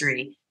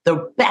history,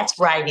 the best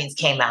writings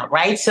came out,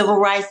 right? Civil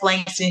rights,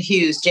 Langston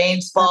Hughes,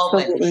 James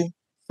Baldwin. Absolutely.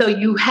 So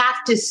you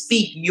have to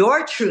speak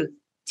your truth,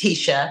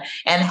 Tisha.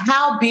 And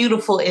how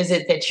beautiful is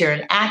it that you're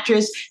an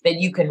actress, that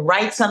you can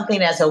write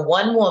something as a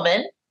one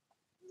woman,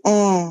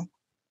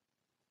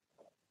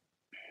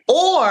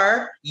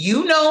 or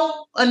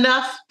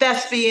enough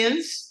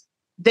thespians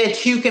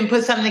that you can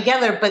put something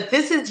together. But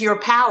this is your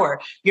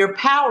power. Your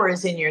power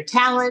is in your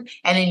talent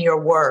and in your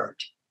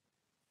word.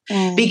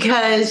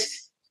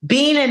 Because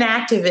being an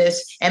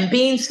activist and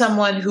being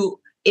someone who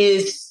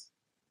is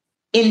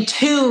in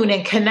tune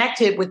and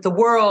connected with the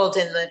world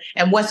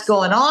and what's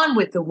going on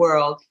with the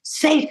world,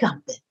 say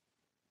something.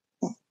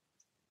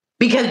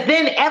 Because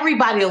then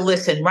everybody will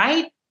listen,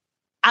 right?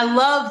 I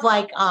love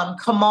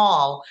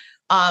Kamal.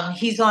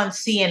 He's on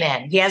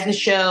CNN. He has a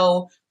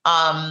show.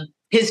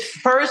 His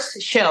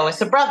first show,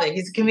 it's a brother,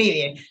 he's a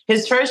comedian.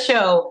 His first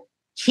show,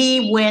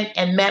 he went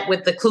and met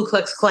with the Ku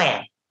Klux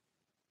Klan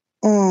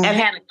and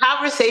had a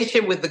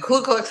conversation with the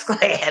Ku Klux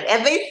Klan,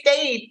 and they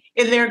stayed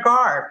in their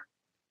garb.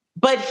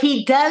 But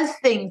he does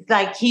things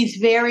like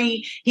he's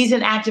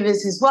an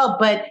activist as well,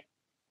 but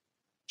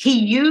he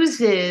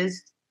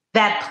uses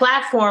that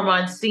platform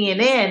on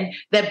CNN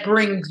that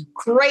brings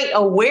great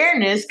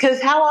awareness,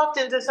 because how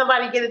often does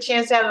somebody get a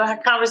chance to have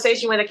a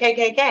conversation with a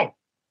KKK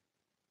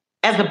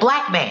as a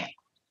Black man?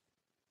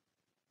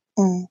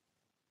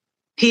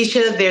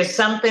 Tisha, there's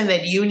something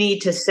that you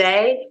need to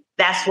say.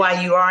 That's why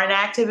you are an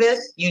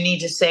activist. You need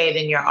to say it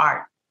in your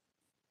art.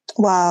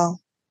 Wow.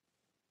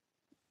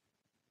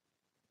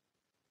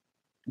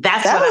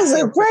 That was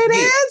a great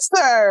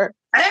answer.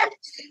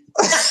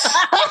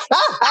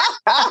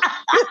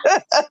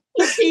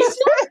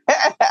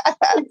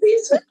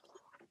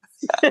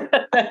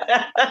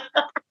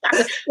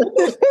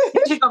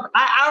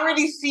 I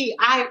already see,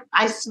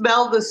 I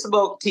smell the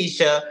smoke,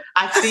 Tisha.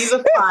 I see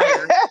the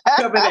fire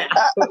coming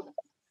out.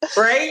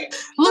 Right?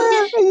 Look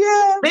at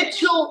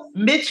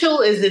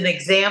Mitchell is an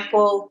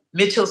example.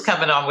 Mitchell's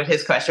coming on with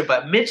his question,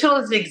 but Mitchell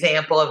is an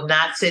example of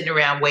not sitting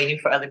around waiting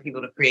for other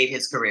people to create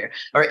his career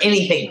or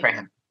anything for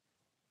him.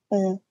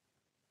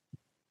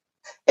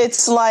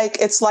 It's like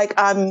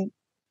I'm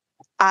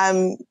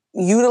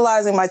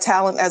utilizing my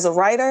talent as a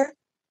writer.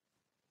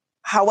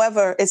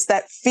 However, it's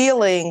that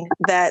feeling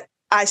that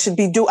I should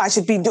be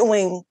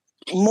doing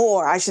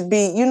more. I should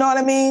be, you know what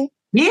I mean?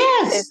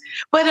 Yes.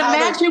 But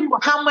imagine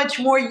how much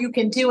more you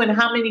can do and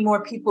how many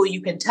more people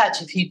you can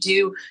touch if you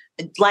do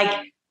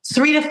like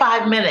 3 to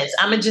 5 minutes.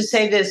 I'm going to just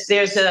say this.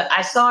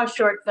 I saw a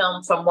short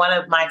film from one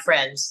of my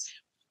friends,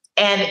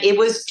 and it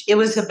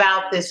was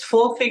about this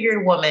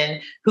full-figured woman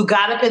who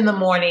got up in the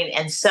morning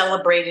and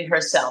celebrated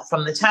herself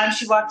from the time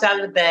she walked out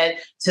of the bed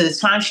to the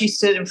time she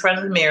stood in front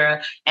of the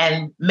mirror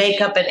and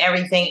makeup and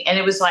everything. And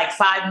it was like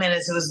 5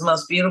 minutes. It was the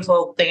most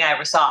beautiful thing I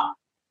ever saw.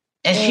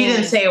 And she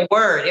didn't say a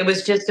word. It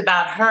was just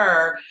about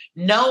her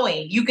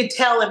knowing. You could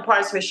tell in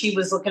parts where she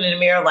was looking in the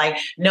mirror like,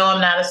 no, I'm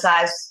not a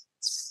size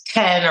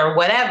 10 or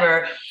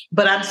whatever,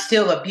 but I'm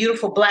still a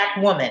beautiful Black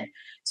woman.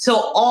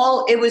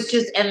 So it was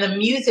just, and the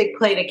music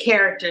played a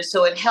character.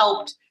 So it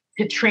helped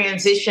to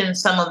transition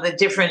some of the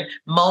different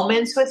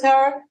moments with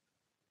her.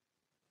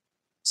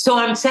 So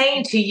I'm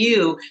saying to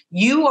you,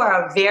 you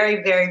are a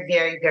very, very,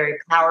 very, very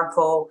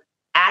powerful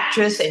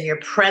actress, and your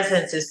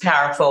presence is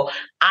powerful.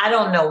 I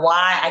don't know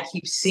why I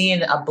keep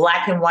seeing a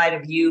black and white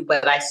of you,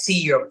 but I see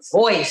your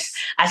voice.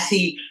 I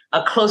see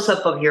a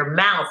close-up of your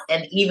mouth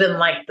and even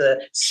like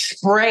the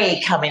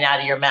spray coming out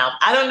of your mouth.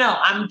 I don't know.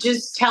 I'm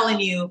just telling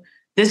you,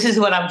 this is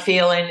what I'm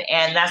feeling.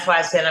 And that's why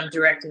I said I'm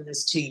directing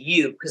this to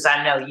you, because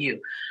I know you.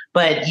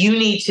 But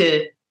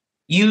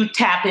you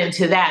tap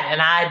into that,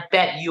 and I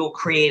bet you'll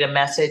create a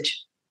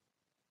message.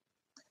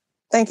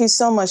 Thank you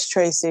so much,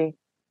 Tracy.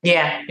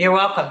 Yeah, you're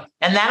welcome.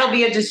 And that'll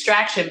be a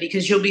distraction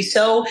because you'll be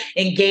so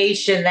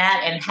engaged in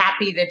that and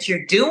happy that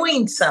you're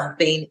doing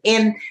something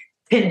in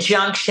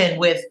conjunction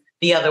with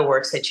the other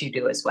works that you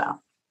do as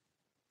well.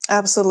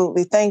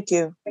 Absolutely. Thank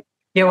you.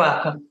 You're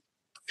welcome.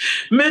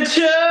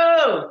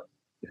 Mitchell!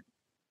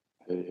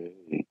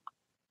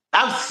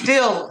 I'm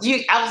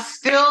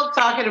still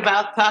talking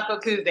about Taco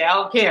Tuesday. I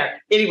don't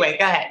care. Anyway,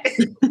 go ahead.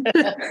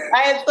 I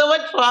had so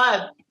much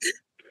fun.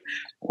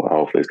 Well,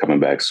 hopefully it's coming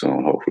back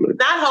soon, hopefully.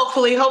 Not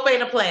hopefully. Hope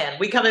ain't a plan.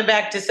 We coming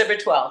back December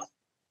 12th.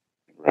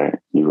 Right.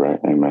 You're right.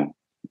 Amen.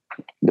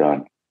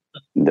 Done.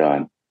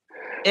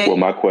 Well,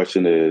 my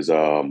question is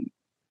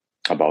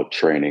about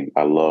training.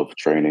 I love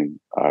training.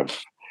 I've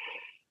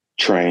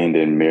trained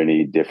in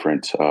many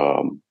different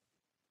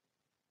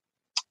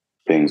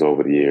things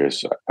over the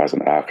years as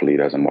an athlete,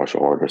 as a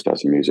martial artist,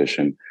 as a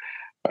musician,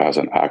 as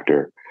an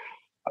actor.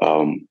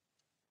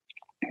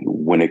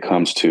 When it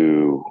comes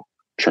to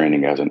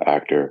training as an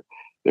actor,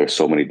 there's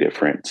so many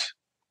different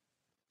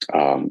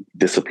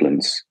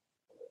disciplines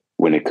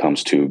when it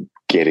comes to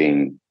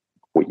getting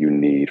what you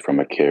need from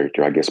a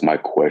character. I guess my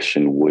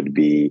question would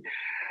be,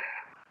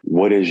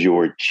 what is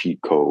your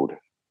cheat code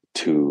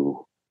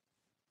to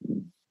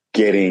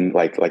getting,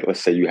 like let's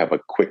say you have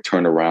a quick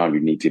turnaround, you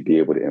need to be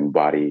able to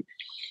embody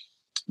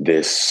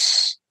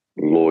this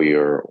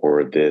lawyer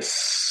or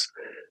this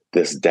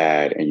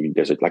dad, and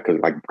there's like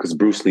because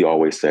Bruce Lee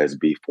always says,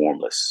 be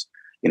formless.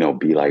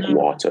 Be like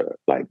water,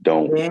 like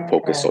don't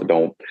focus or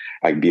don't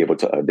like be able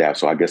to adapt.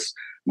 So I guess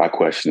my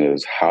question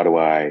is, how do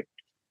I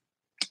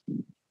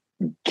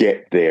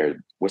get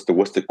there? What's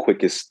the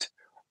quickest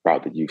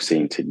route that you've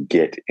seen to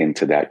get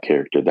into that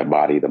character, the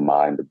body, the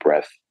mind, the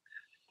breath,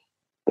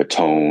 the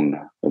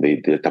tone,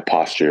 the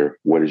posture?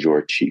 What is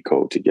your cheat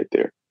code to get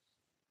there?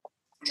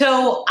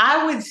 So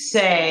I would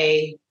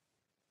say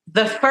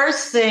the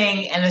first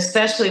thing, and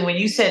especially when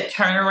you said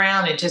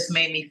turnaround, it just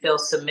made me feel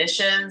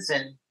submissions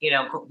and,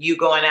 you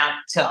going out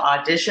to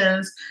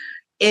auditions,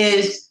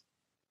 is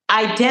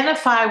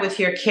identify with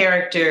your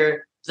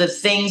character the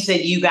things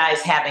that you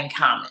guys have in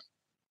common.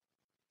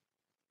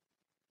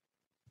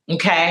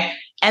 Okay?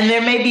 And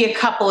there may be a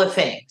couple of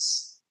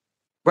things,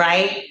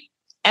 right?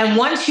 And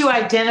once you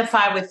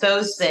identify with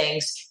those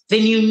things,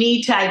 then you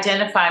need to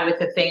identify with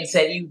the things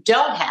that you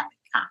don't have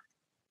in common,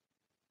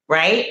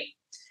 right?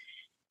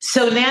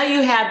 So now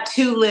you have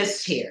 2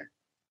 lists here.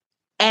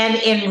 And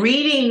in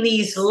reading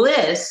these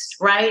lists,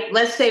 right,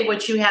 let's say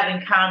what you have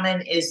in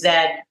common is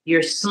that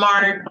you're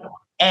smart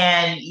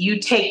and you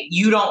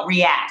don't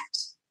react.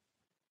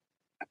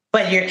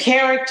 But your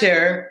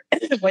character,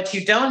 what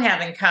you don't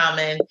have in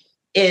common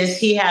is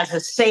he has a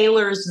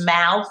sailor's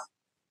mouth,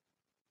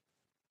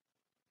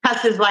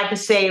 cusses like a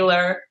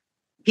sailor,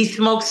 he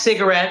smokes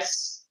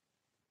cigarettes,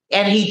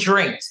 and he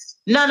drinks,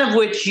 none of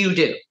which you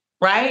do,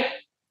 right?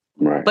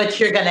 Right. But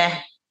you're going to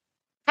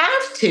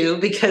have to,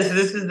 because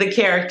this is the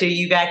character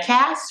you got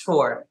cast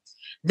for.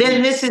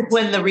 Then this is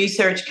when the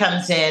research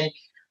comes in.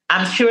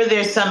 I'm sure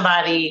there's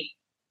somebody,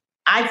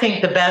 I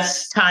think the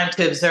best time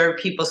to observe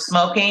people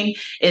smoking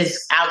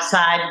is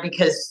outside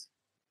because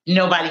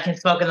nobody can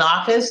smoke in the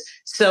office.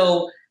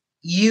 So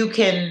you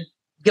can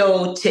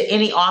go to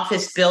any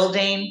office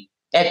building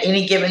at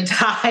any given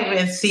time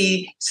and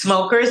see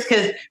smokers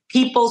because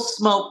people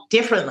smoke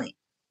differently.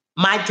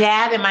 My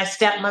dad and my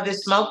stepmother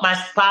smoked. My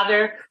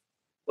father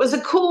was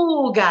a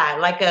cool guy,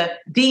 like a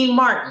Dean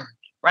Martin,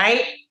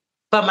 right?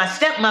 But my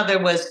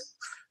stepmother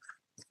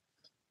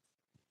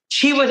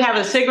she would have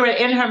a cigarette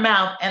in her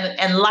mouth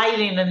and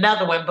lighting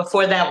another one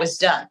before that was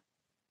done.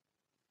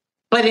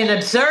 But in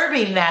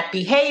observing that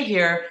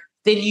behavior,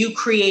 then you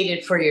create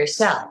it for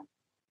yourself,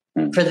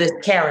 for this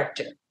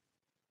character.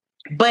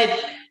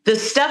 But The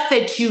stuff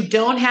that you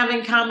don't have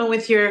in common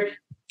with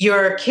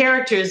your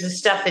characters is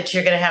stuff that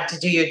you're going to have to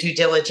do your due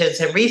diligence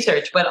and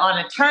research. But on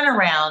a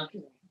turnaround,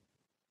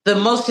 the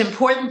most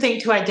important thing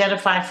to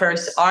identify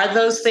first are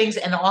those things,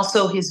 and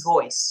also his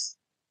voice.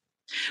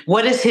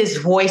 What does his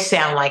voice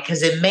sound like?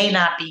 Because it may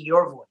not be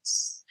your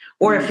voice.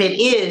 Or if it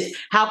is,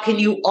 how can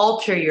you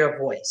alter your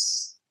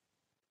voice?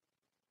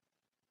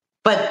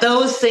 But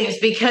those things,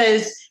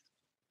 because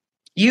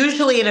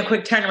usually in a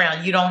quick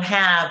turnaround, you don't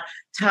have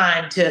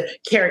time to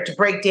character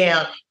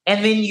breakdown.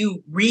 And then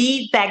you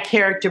read that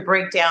character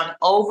breakdown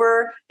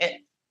over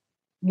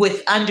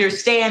with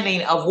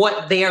understanding of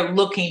what they're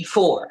looking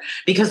for.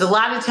 Because a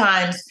lot of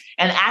times,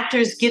 and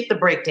actors get the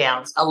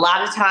breakdowns, a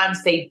lot of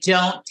times they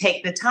don't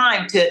take the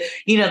time to,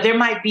 there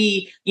might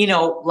be,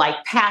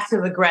 like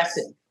passive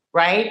aggressive,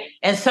 right?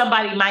 And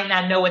somebody might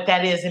not know what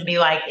that is and be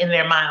like in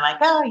their mind, like,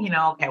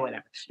 oh, okay,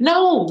 whatever.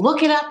 No,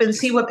 look it up and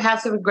see what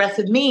passive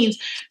aggressive means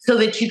so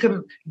that you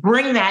can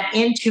bring that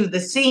into the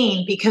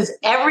scene, because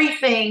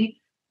everything,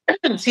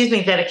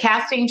 that a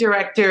casting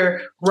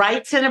director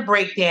writes in a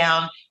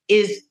breakdown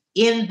is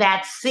in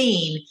that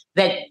scene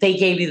that they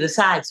gave you the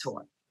sides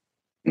for.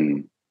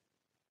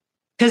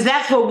 Because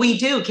that's what we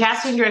do.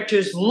 Casting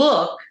directors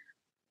look,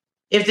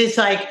 if it's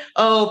like,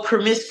 oh,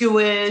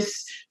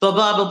 promiscuous, blah,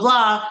 blah, blah,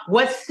 blah,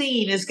 what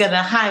scene is going to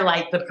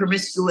highlight the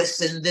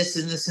promiscuous and this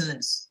and this and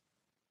this?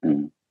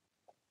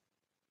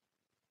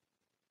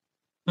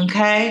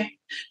 Okay?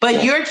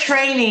 But your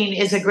training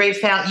is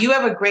you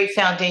have a great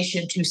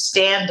foundation to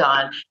stand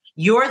on.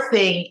 Your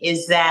thing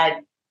is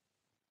that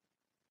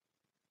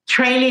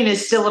training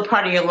is still a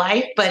part of your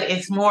life, but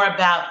it's more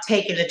about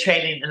taking the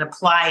training and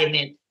applying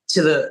it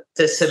to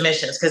the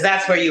submissions, because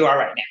that's where you are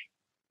right now,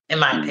 in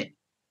my opinion.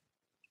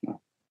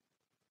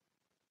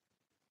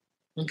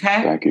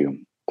 Okay. Thank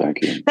you.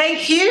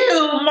 Thank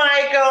you,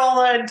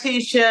 Michael and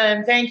Tisha,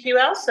 and thank you,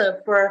 Elsa,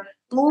 for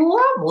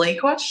lovely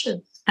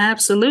questions.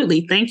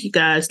 Absolutely. Thank you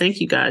guys.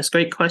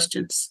 Great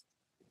questions.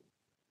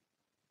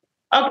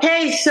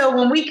 Okay, so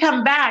when we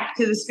come back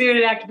to the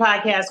Spirited Actor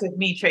Podcast with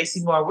me,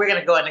 Tracy Moore, we're going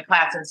to go into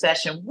class and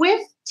session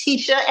with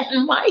Tisha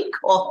and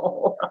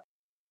Michael.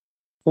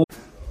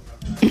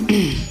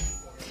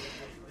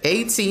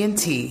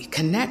 AT&T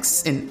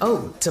connects an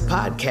ode to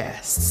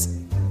podcasts.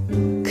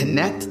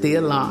 Connect the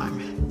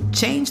alarm.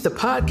 Change the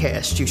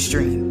podcast you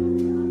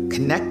stream.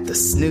 Connect the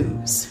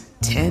snooze.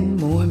 10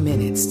 more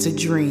minutes to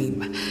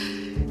dream.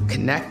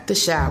 Connect the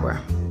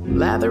shower.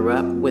 Lather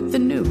up with the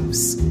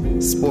news.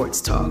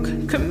 Sports talk,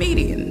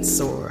 comedians,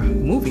 or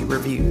movie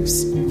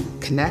reviews.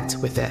 Connect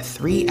with that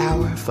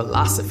 3-hour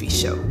philosophy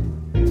show.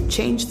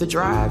 Change the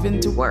drive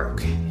into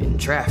work in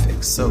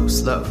traffic so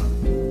slow.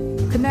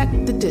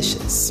 Connect the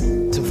dishes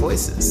to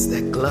voices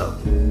that glow.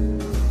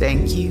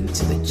 Thank you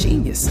to the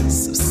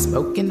geniuses of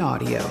spoken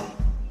audio.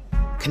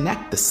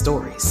 Connect the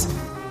stories.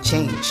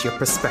 Change your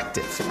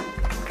perspective.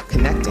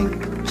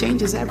 Connecting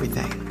changes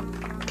everything.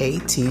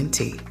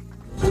 AT&T.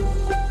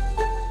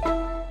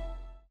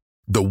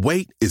 The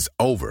wait is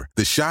over.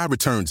 The Chi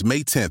returns May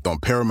 10th on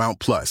Paramount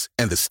Plus,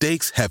 and the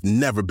stakes have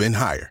never been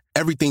higher.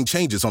 Everything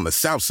changes on the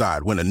South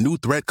Side when a new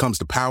threat comes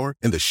to power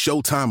in the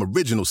Showtime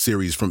original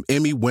series from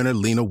Emmy winner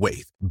Lena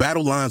Waithe.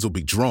 Battle lines will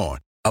be drawn,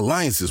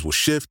 alliances will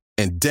shift,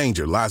 and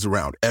danger lies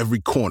around every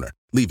corner,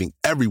 leaving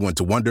everyone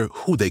to wonder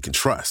who they can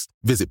trust.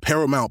 Visit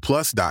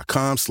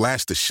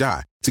ParamountPlus.com/The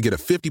Chi to get a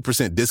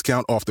 50%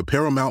 discount off the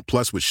Paramount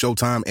Plus with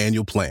Showtime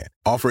annual plan.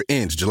 Offer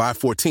ends July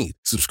 14th.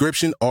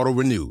 Subscription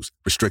auto-renews.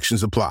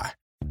 Restrictions apply.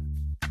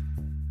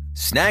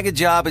 Snag a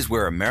Job is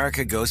where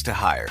America goes to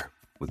hire,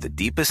 with the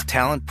deepest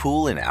talent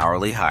pool in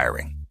hourly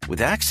hiring.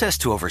 With access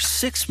to over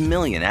 6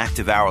 million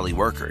active hourly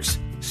workers,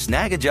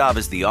 Snag a Job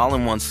is the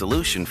all-in-one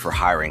solution for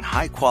hiring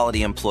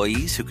high-quality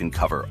employees who can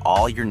cover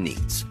all your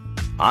needs.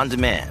 On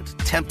demand,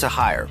 temp to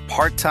hire,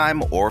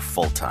 part-time or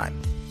full-time.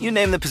 You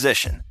name the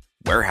position.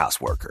 Warehouse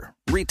worker,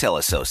 retail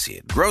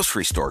associate,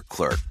 grocery store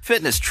clerk,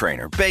 fitness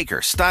trainer,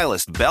 baker,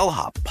 stylist,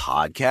 bellhop,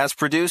 podcast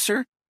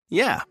producer.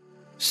 Yeah,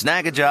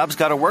 Snag a Job's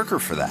got a worker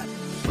for that.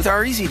 With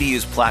our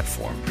easy-to-use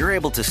platform, you're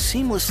able to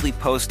seamlessly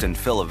post and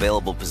fill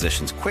available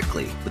positions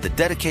quickly with a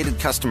dedicated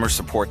customer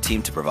support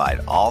team to provide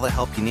all the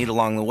help you need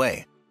along the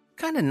way.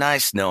 Kind of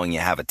nice knowing you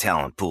have a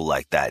talent pool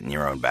like that in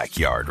your own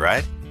backyard,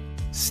 right?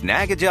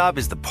 Snag a Job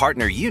is the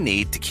partner you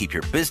need to keep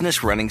your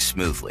business running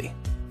smoothly.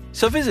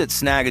 So visit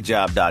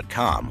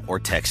snagajob.com or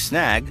text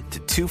snag to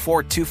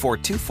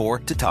 242424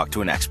 to talk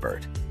to an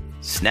expert.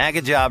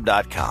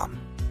 Snagajob.com,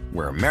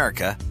 where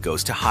America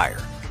goes to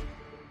hire.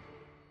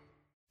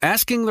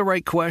 Asking the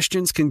right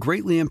questions can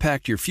greatly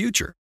impact your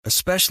future,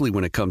 especially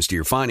when it comes to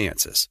your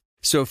finances.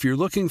 So if you're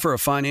looking for a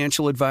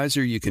financial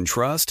advisor you can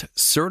trust,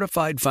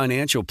 certified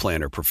financial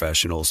planner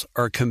professionals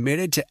are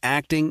committed to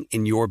acting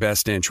in your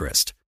best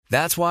interest.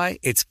 That's why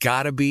it's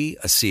got to be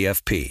a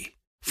CFP.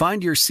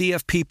 Find your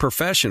CFP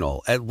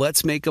professional at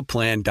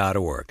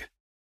letsmakeaplan.org.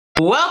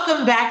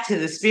 Welcome back to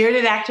the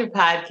Spirited Actor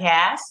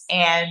Podcast,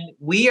 and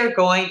we are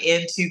going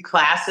into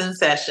class and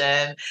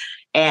session.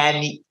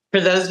 And For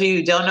those of you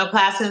who don't know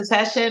Class in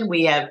Session,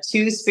 we have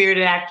 2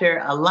 Spirited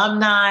Actor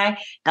alumni.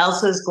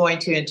 Elsa is going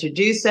to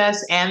introduce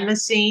us and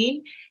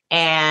Messine,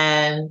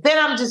 and then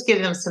I'm just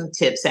giving them some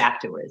tips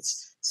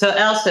afterwards. So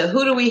Elsa,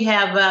 who do we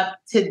have up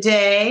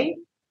today?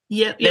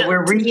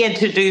 We're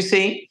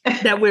reintroducing. We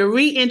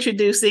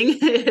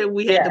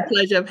had the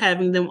pleasure of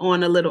having them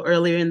on a little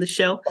earlier in the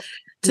show.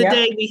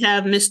 Today we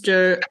have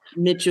Mr.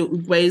 Mitchell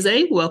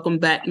Ugwueze. Welcome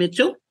back,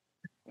 Mitchell.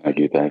 Thank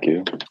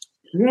you.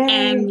 Yay.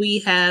 And we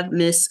have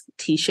Miss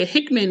Tisha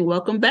Hickman.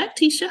 Welcome back,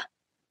 Tisha.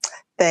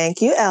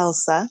 Thank you,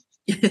 Elsa.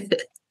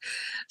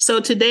 So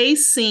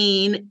today's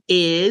scene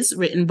is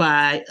written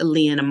by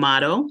Leon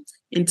Amato,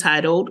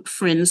 entitled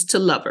Friends to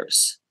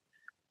Lovers.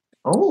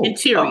 Oh,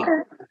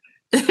 Interior.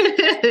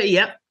 Okay.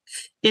 Yep.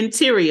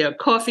 Interior,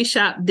 coffee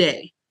shop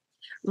day.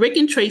 Rick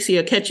and Tracy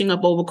are catching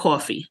up over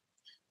coffee.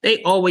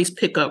 They always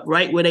pick up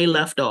right where they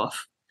left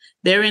off.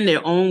 They're in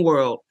their own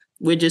world.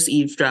 We're just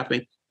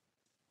eavesdropping.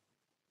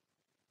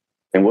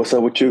 And what's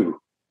up with you?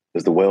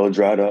 Is the well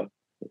dried up?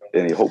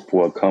 Any hope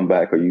for a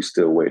comeback? Or are you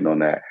still waiting on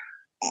that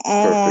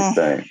perfect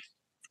thing?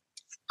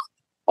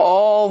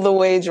 All the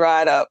way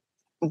dried up.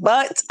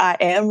 But I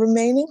am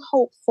remaining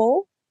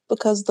hopeful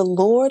because the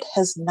Lord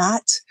has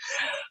not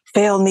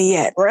failed me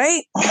yet,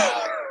 right?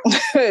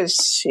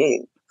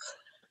 Shit.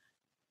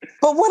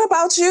 But what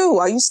about you?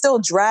 Are you still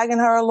dragging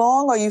her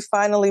along? Or are you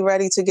finally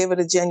ready to give it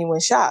a genuine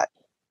shot?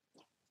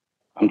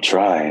 I'm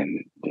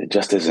trying. It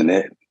just isn't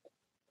it.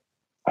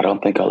 I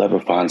don't think I'll ever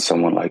find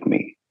someone like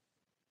me.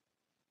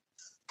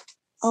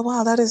 Oh,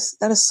 wow. That is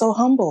so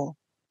humble.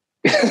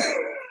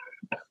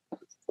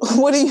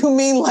 What do you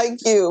mean like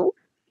you?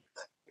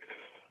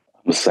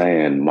 I'm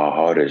saying my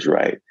heart is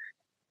right.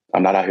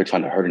 I'm not out here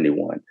trying to hurt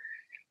anyone.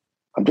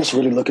 I'm just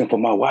really looking for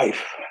my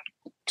wife.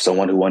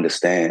 Someone who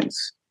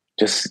understands,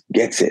 just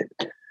gets it.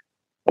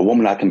 A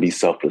woman I can be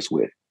selfless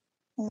with.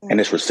 And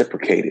it's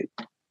reciprocated.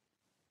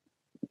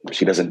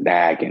 She doesn't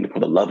nag, and for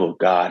the love of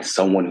God,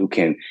 someone who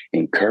can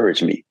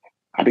encourage me.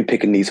 I'll be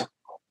picking these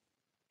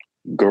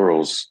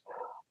girls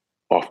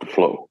off the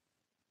floor.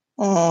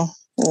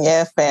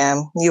 Yeah,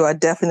 fam. You are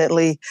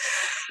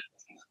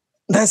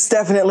that's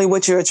definitely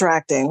what you're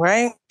attracting,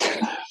 right?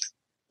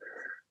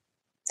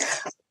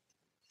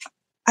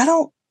 I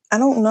don't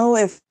know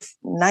if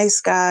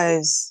nice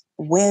guys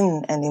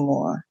win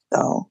anymore,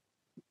 though.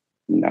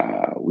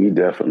 Nah, we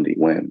definitely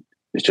win.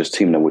 It's just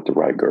teaming up with the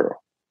right girl.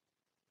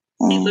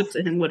 He looks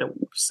at him with a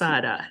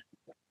side eye.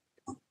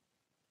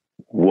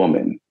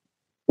 Woman.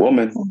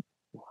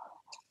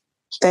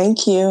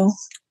 Thank you.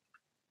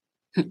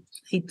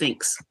 He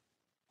thinks.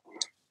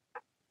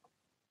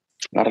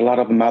 Not a lot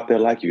of them out there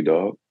like you,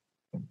 dog.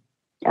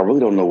 I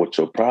really don't know what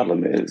your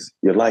problem is.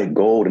 You're like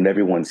gold and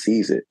everyone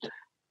sees it.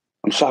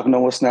 I'm shocked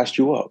no one snatched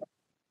you up.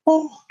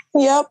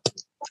 Yep,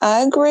 I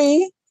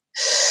agree.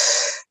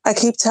 I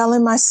keep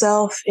telling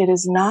myself it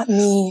is not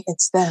me,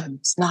 it's them.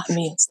 It's not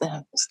me, it's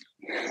them.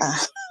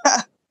 I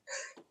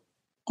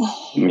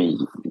mean,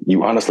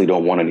 you honestly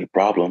don't want any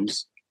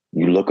problems.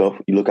 You look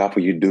out for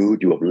your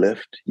dude, you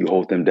uplift, you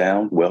hold them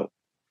down. Well,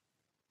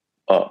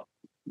 up,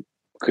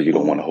 because you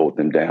don't want to hold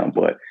them down,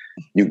 but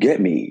you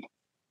get me.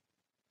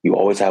 You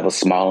always have a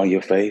smile on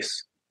your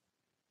face.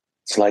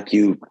 It's like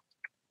you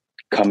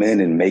come in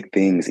and make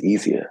things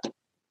easier.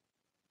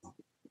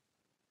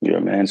 You're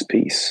a man's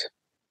piece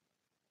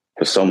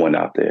for someone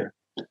out there.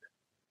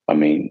 I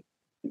mean,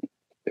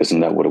 isn't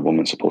that what a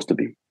woman's supposed to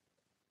be?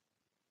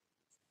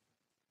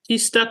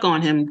 He's stuck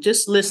on him,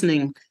 just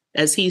listening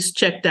as he's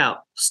checked out,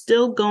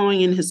 still going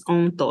in his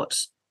own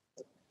thoughts.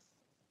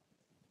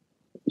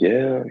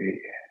 Yeah,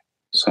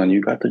 son,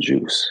 you got the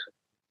juice.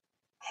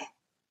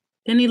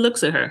 Then he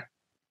looks at her.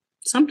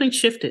 Something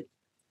shifted.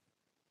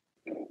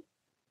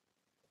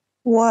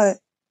 What?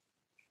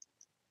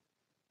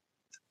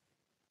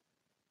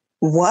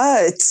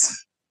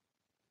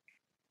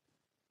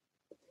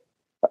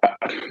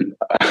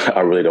 I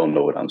really don't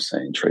know what I'm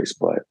saying, Trace,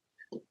 but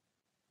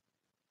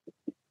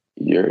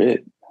you're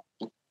it.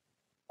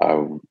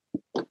 I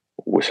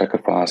wish I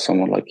could find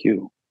someone like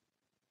you.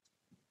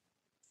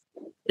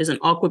 There's an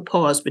awkward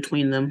pause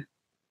between them.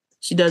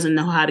 She doesn't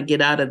know how to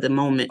get out of the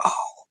moment,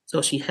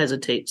 so she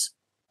hesitates.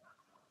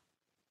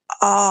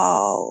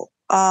 I'm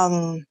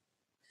gonna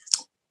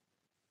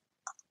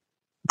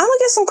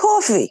get some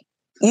coffee.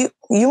 You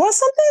want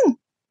something?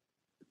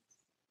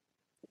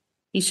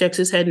 He shakes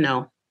his head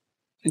no,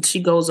 and she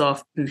goes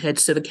off and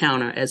heads to the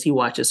counter as he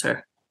watches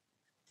her.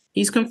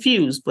 He's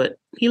confused, but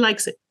he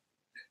likes it.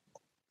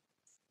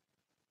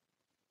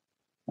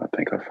 I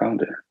think I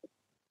found it.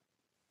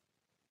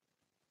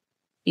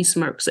 He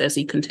smirks as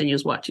he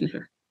continues watching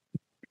her.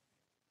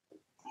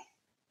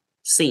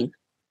 Scene.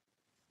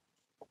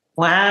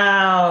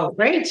 Wow.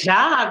 Great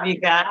job, you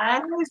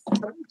guys.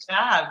 Great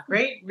job.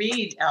 Great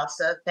read,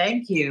 Elsa.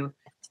 Thank you.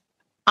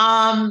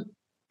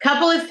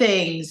 Couple of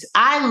things.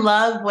 I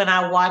love when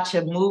I watch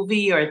a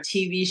movie or a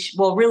TV show,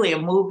 well, really a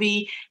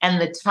movie, and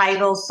the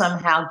title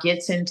somehow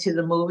gets into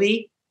the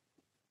movie.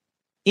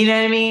 You know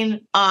what I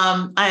mean?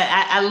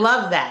 I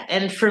love that.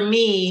 And for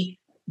me,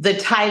 the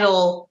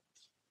title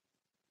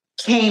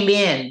came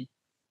in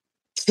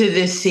to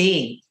this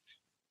scene.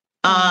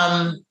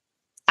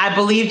 I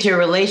believed your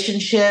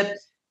relationship.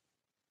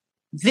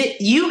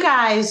 You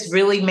guys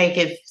really make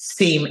it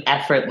seem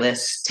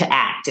effortless to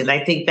act. And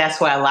I think that's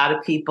why a lot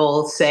of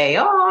people say,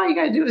 oh, all you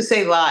got to do is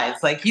say lines.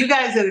 Like, you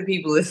guys are the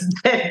people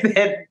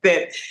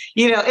that,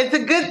 you know, it's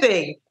a good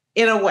thing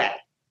in a way.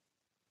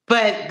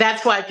 But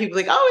that's why people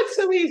are like, oh, it's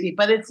so easy.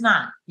 But it's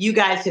not. You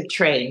guys have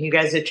trained. You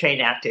guys are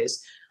trained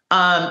actors.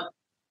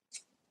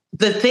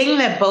 The thing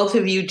that both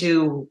of you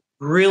do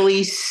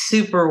really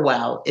super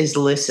well is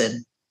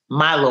listen.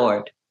 My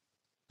Lord.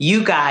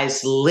 You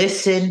guys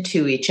listen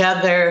to each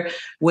other,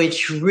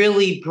 which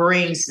really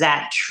brings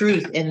that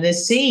truth in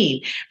this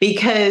scene,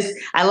 because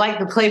I like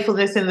the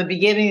playfulness in the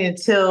beginning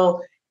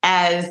until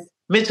as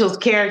Mitchell's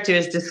character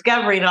is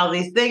discovering all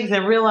these things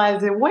and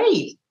realizing,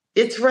 wait,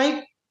 it's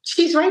right.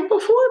 She's right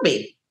before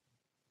me.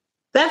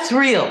 That's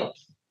real,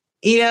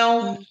 you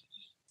know?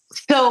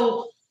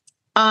 So,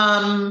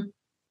 title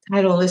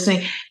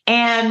listening.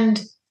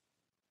 And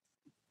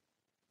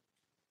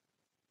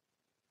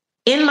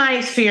in my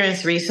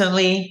experience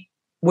recently,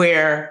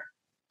 where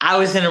I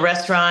was in a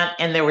restaurant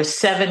and there were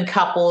 7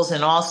 couples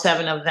and all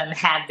 7 of them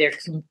had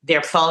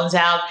their phones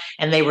out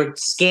and they were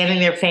scanning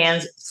their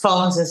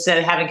phones instead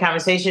of having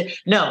conversation.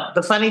 No,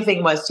 the funny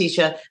thing was,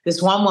 Tisha,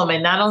 this one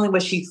woman, not only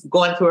was she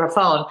going through her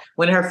phone,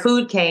 when her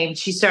food came,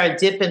 she started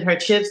dipping her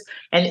chips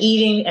and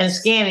eating and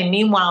scanning.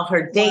 Meanwhile,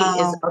 her date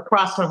is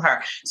across from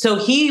her. So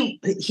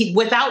he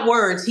without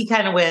words, he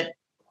kind of went,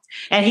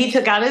 and he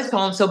took out his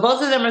phone. So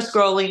both of them are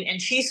scrolling, and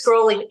she's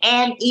scrolling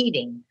and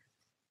eating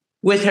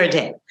with her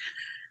date.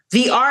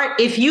 The art,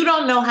 if you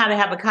don't know how to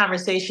have a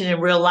conversation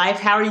in real life,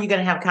 how are you going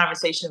to have a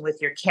conversation with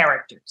your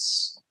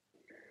characters?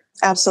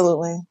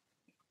 Absolutely.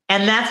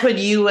 And that's what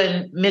you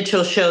and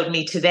Mitchell showed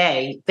me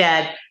today,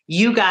 that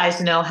you guys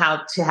know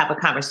how to have a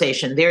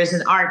conversation. There's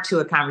an art to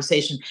a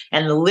conversation,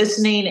 and the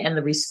listening and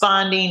the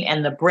responding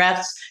and the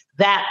breaths,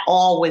 that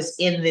all was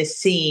in this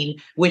scene,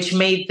 which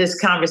made this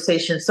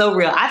conversation so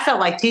real. I felt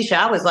like Tisha.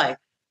 I was like,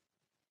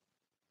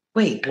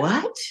 wait,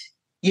 what?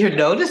 You're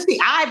noticing?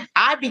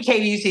 I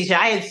became you, Tisha.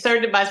 I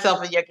inserted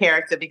myself in your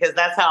character because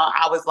that's how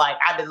I was like,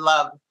 I'm in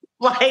love.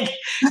 Like,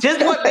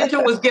 just what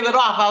Mitchell was giving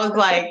off, I was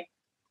like,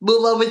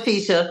 move over,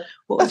 Tisha.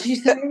 What was she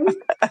saying?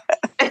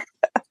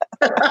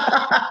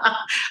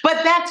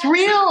 But that's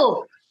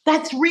real.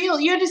 That's real.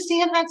 You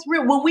understand? That's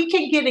real. When we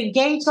can get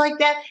engaged like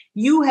that,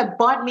 you have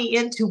brought me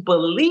in to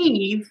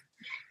believe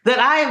that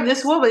I am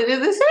this woman in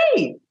this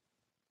scene.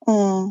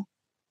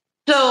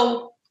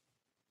 So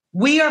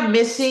we are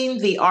missing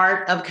the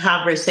art of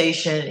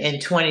conversation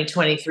in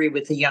 2023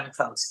 with the young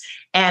folks.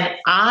 And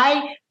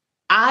I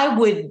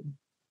would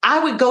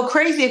go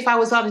crazy if I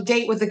was on a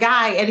date with a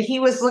guy and he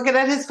was looking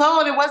at his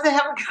phone and wasn't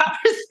having a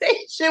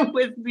conversation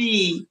with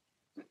me.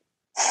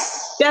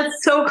 That's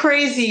so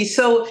crazy.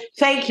 So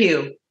thank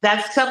you.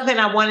 That's something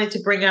I wanted to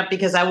bring up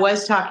because I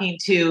was talking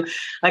to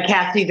a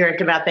casting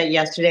director about that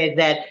yesterday,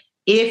 that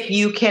if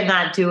you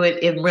cannot do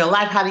it in real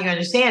life, how do you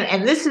understand?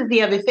 And this is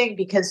the other thing,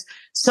 because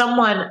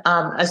someone,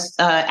 an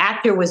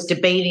actor was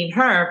debating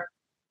her,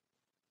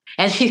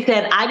 and she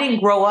said, I didn't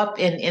grow up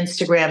in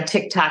Instagram,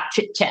 TikTok,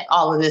 chit chat,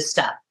 all of this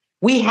stuff.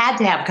 We had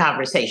to have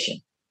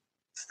conversation.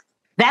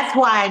 That's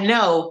why I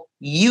know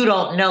you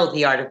don't know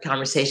the art of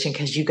conversation,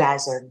 because you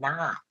guys are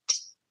not.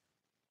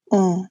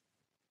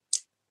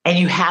 And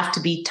you have to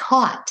be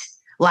taught.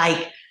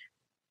 Like,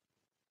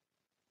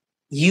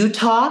 you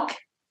talk,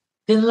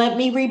 then let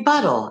me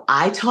rebuttal.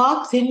 I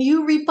talk, then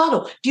you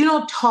rebuttal. You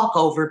don't talk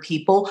over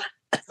people,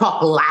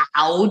 talk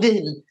loud.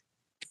 And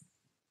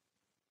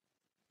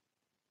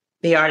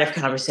the art of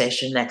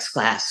conversation. Next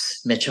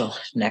class, Mitchell,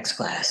 next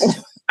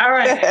class. All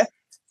right.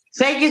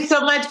 Thank you so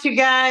much, you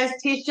guys.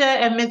 Tisha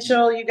and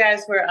Mitchell, you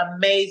guys were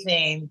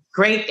amazing.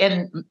 Great.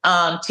 And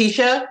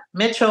Tisha,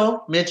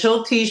 Mitchell,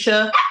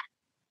 Tisha.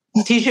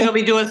 Tisha gonna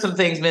be doing some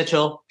things,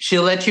 Mitchell.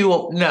 She'll let you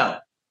know.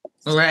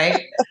 All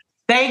right.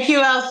 Thank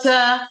you,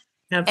 Elsa.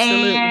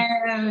 Absolutely.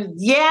 And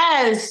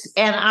yes,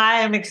 and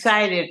I am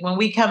excited. When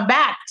we come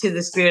back to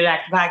the Spirit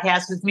Actor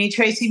Podcast with me,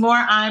 Tracy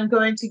Moore, I'm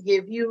going to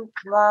give you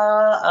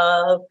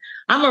love.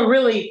 I'm gonna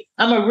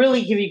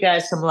really give you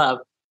guys some love.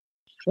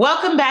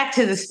 Welcome back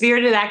to the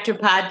Spirited Actor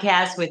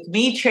Podcast with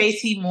me,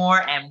 Tracy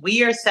Moore, and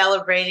we are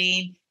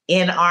celebrating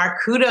in our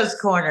Kudos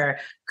Corner.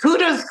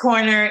 Kudos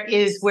Corner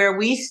is where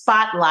we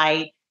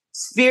spotlight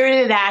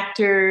spirited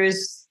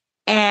actors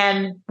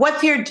and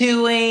what they're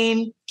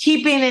doing,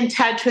 keeping in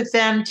touch with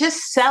them,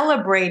 just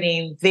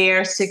celebrating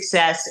their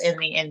success in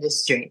the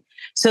industry.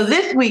 So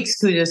this week's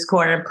Kudos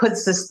Corner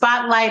puts the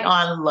spotlight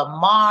on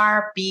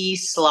Lamar B.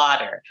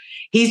 Slaughter.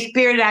 He's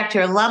Spirit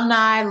Actor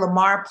alumni.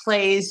 Lamar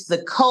plays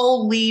the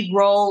co-lead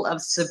role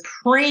of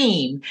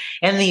Supreme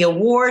in the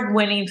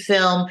award-winning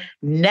film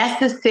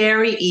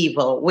Necessary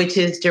Evil, which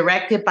is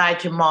directed by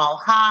Jamal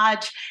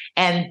Hodge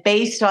and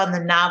based on the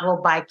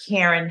novel by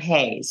Karen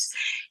Hayes.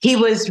 He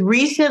was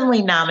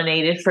recently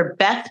nominated for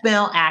Best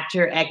Male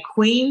Actor at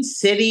Queen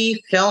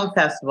City Film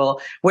Festival,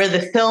 where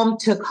the film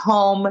took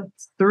home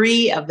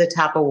 3 of the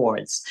top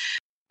awards.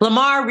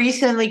 Lamar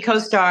recently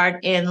co-starred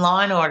in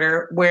Law &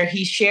 Order, where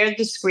he shared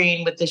the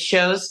screen with the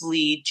show's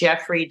lead,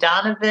 Jeffrey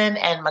Donovan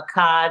and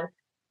Makad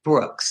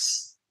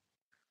Brooks.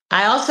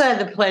 I also had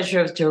the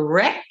pleasure of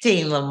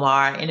directing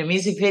Lamar in a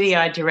music video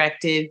I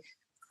directed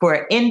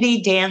for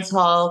indie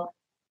dancehall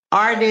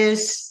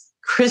artist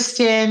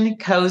Kristen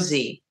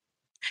Cozy.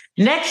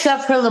 Next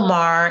up for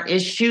Lamar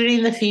is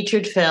shooting the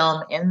featured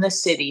film In the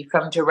City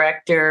from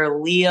director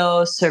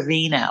Leo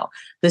Servino,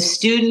 the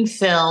student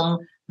film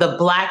The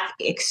Black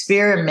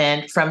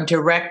Experiment from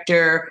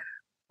director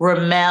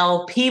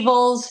Ramel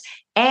Peebles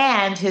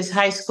and his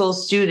high school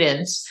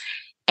students,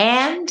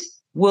 and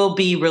will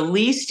be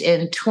released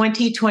in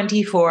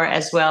 2024,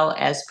 as well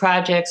as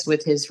projects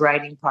with his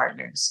writing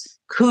partners.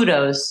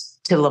 Kudos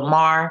to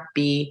Lamar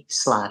B.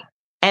 Slaughter.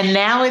 And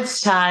now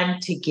it's time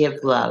to give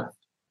love.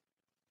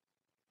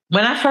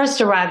 When I first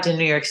arrived in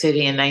New York City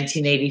in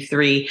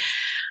 1983,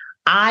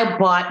 I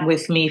brought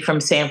with me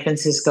from San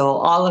Francisco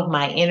all of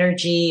my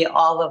energy,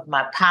 all of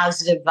my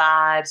positive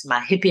vibes, my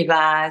hippie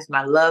vibes,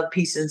 my love,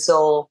 peace, and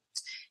soul.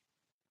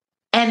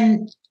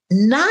 And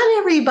not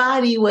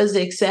everybody was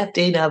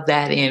accepting of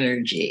that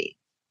energy.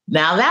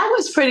 Now, that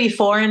was pretty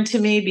foreign to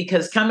me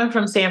because coming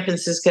from San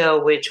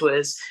Francisco, which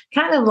was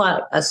kind of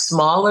like a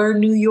smaller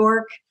New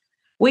York,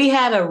 we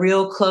had a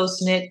real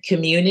close-knit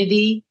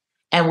community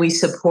and we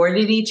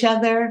supported each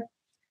other.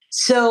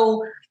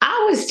 So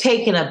I was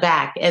taken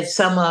aback at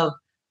some of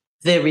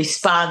the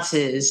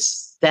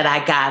responses that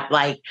I got.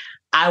 Like,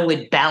 I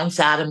would bounce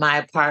out of my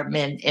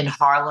apartment in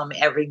Harlem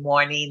every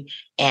morning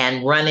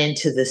and run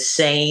into the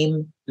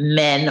same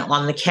men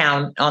on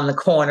the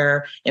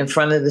corner in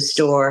front of the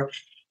store.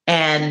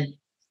 And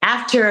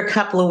after a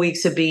couple of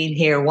weeks of being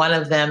here, one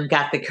of them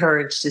got the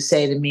courage to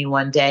say to me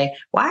one day,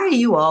 "Why are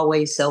you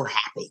always so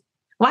happy?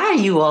 Why are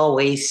you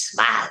always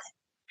smiling?"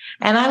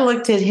 And I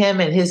looked at him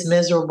and his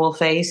miserable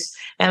face,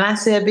 and I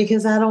said,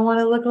 "Because I don't want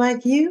to look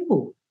like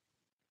you."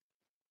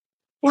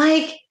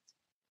 Like,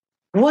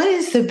 what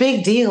is the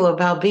big deal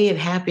about being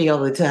happy all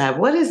the time?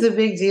 What is the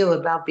big deal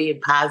about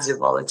being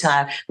positive all the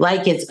time?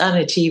 Like it's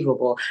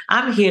unachievable.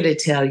 I'm here to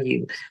tell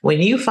you,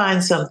 when you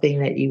find something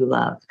that you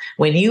love,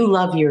 when you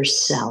love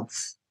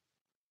yourself,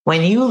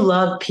 when you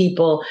love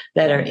people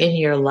that are in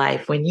your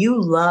life, when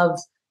you love,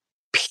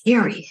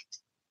 period,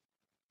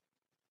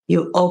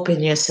 you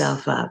open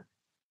yourself up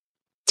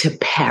to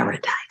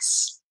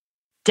paradise.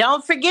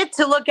 Don't forget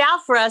to look out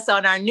for us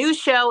on our new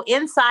show,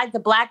 Inside the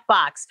Black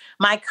Box.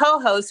 My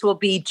co-host will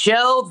be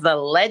Joe the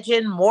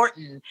Legend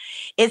Morton.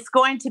 It's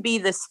going to be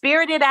the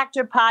Spirited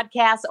Actor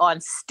podcast on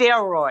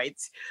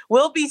steroids.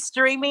 We'll be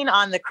streaming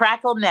on the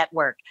Crackle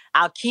Network.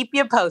 I'll keep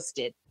you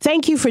posted.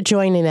 Thank you for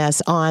joining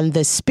us on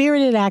the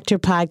Spirited Actor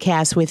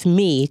podcast with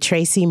me,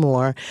 Tracy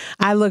Moore.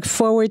 I look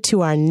forward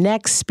to our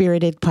next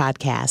Spirited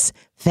podcast.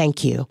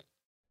 Thank you.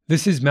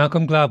 This is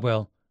Malcolm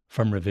Gladwell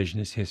from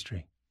Revisionist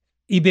History.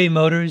 eBay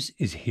Motors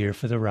is here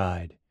for the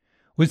ride.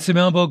 With some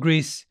elbow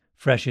grease,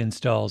 fresh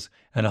installs,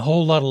 and a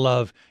whole lot of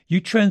love, you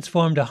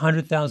transformed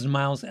 100,000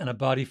 miles and a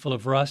body full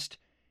of rust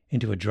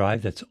into a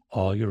drive that's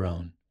all your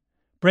own.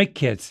 Brake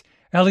kits,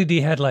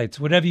 LED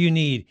headlights, whatever you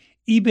need,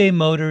 eBay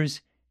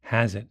Motors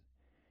has it.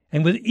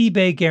 And with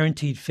eBay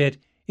Guaranteed Fit,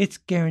 it's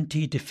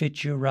guaranteed to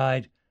fit your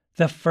ride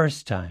the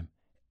first time,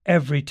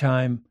 every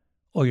time,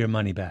 or your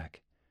money back.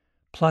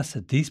 Plus,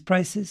 at these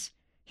prices,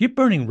 you're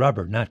burning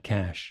rubber, not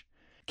cash.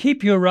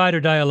 Keep your ride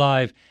or die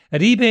alive at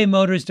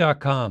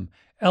ebaymotors.com.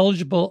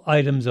 Eligible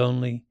items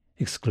only.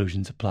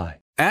 Exclusions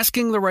apply.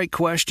 Asking the right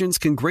questions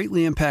can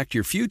greatly impact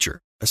your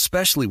future,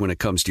 especially when it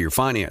comes to your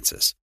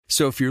finances.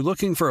 So if you're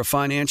looking for a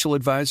financial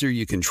advisor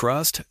you can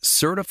trust,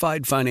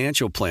 certified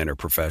financial planner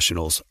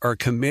professionals are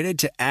committed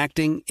to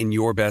acting in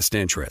your best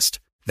interest.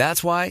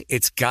 That's why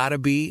it's got to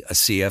be a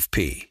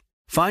CFP.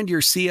 Find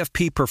your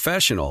CFP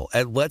professional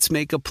at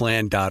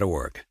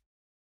letsmakeaplan.org.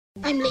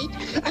 I'm late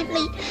for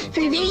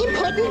a very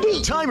important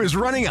date. Time is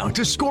running out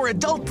to score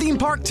adult theme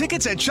park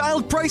tickets at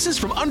child prices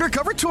from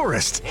Undercover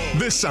Tourist.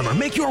 This summer,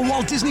 make your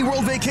Walt Disney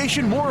World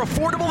vacation more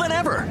affordable than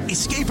ever.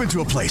 Escape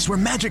into a place where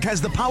magic has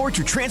the power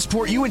to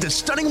transport you into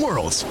stunning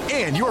worlds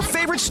and your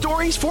favorite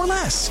stories for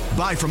less.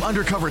 Buy from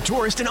Undercover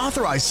Tourist, an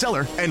authorized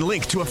seller, and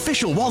link to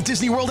official Walt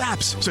Disney World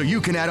apps so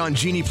you can add on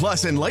Genie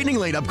Plus and Lightning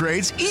Lane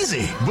upgrades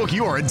easy. Book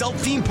your adult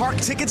theme park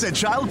tickets at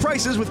child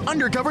prices with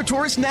Undercover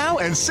Tourist now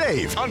and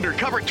save.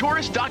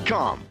 UndercoverTourist.com.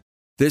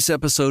 This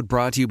episode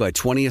brought to you by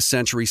 20th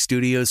Century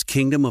Studios'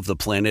 Kingdom of the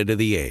Planet of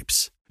the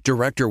Apes.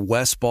 Director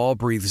Wes Ball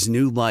breathes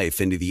new life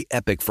into the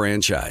epic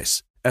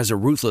franchise. As a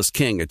ruthless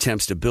king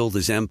attempts to build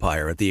his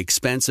empire at the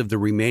expense of the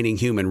remaining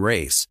human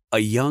race, a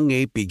young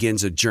ape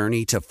begins a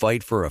journey to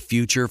fight for a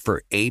future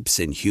for apes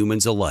and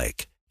humans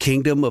alike.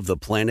 Kingdom of the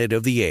Planet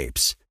of the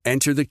Apes.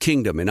 Enter the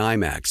kingdom in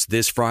IMAX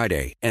this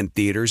Friday and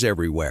theaters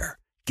everywhere.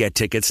 Get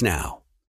tickets now.